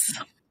 Yes.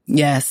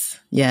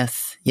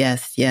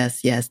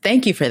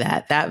 Thank you for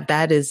that.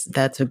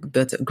 That's a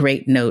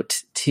great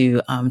note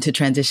to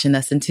transition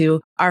us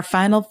into our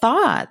final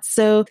thoughts.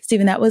 So,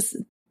 Stephen,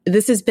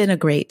 this has been a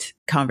great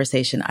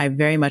conversation. I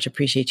very much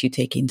appreciate you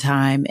taking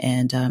time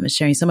and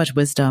sharing so much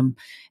wisdom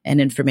and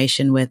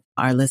information with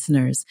our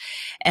listeners.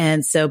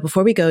 And so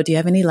before we go, do you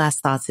have any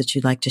last thoughts that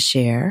you'd like to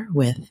share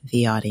with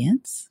the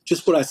audience?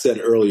 Just what I said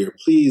earlier,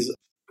 please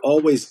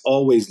always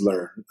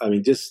learn. I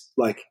mean, just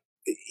like,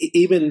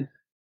 even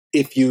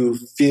if you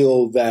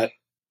feel that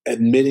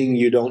admitting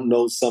you don't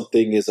know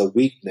something is a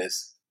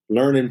weakness,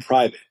 learn in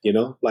private,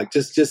 like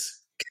just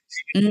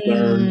continue to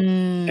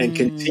learn and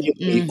continue to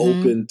be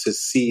open to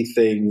see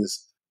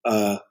things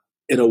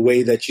in a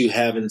way that you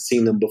haven't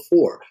seen them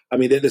before. I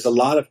mean, there's a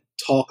lot of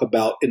talk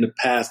in the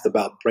past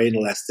about brain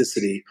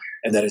elasticity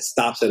and that it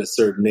stops at a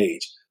certain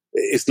age.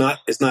 It's not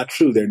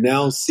true. They're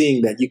now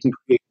seeing that you can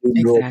create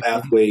new neural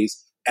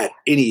pathways at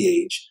any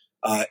age.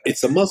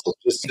 It's a muscle.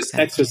 Just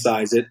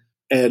exercise it.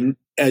 And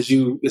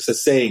it's a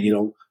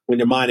saying, when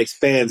your mind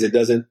expands, it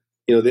doesn't,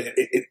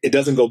 it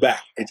doesn't go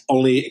back. It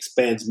only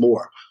expands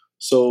more.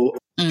 So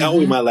that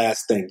will be my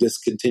last thing.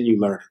 Just continue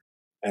learning,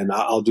 and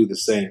I'll do the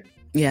same.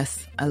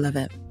 Yes, I love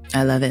it.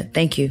 I love it.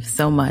 Thank you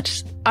so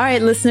much. All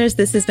right, listeners,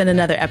 this has been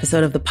another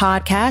episode of the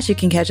podcast. You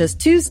can catch us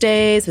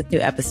Tuesdays with new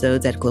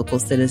episodes at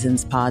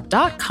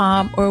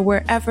globalcitizenspod.com or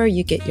wherever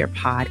you get your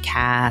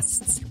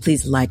podcasts.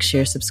 Please like,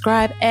 share,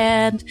 subscribe,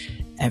 and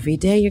every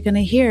day you're going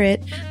to hear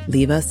it.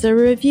 Leave us a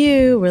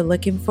review. We're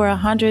looking for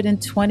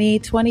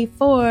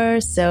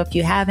 120-24. So if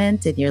you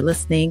haven't and you're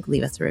listening,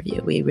 leave us a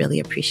review. We really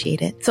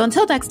appreciate it. So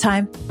until next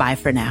time, bye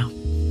for now.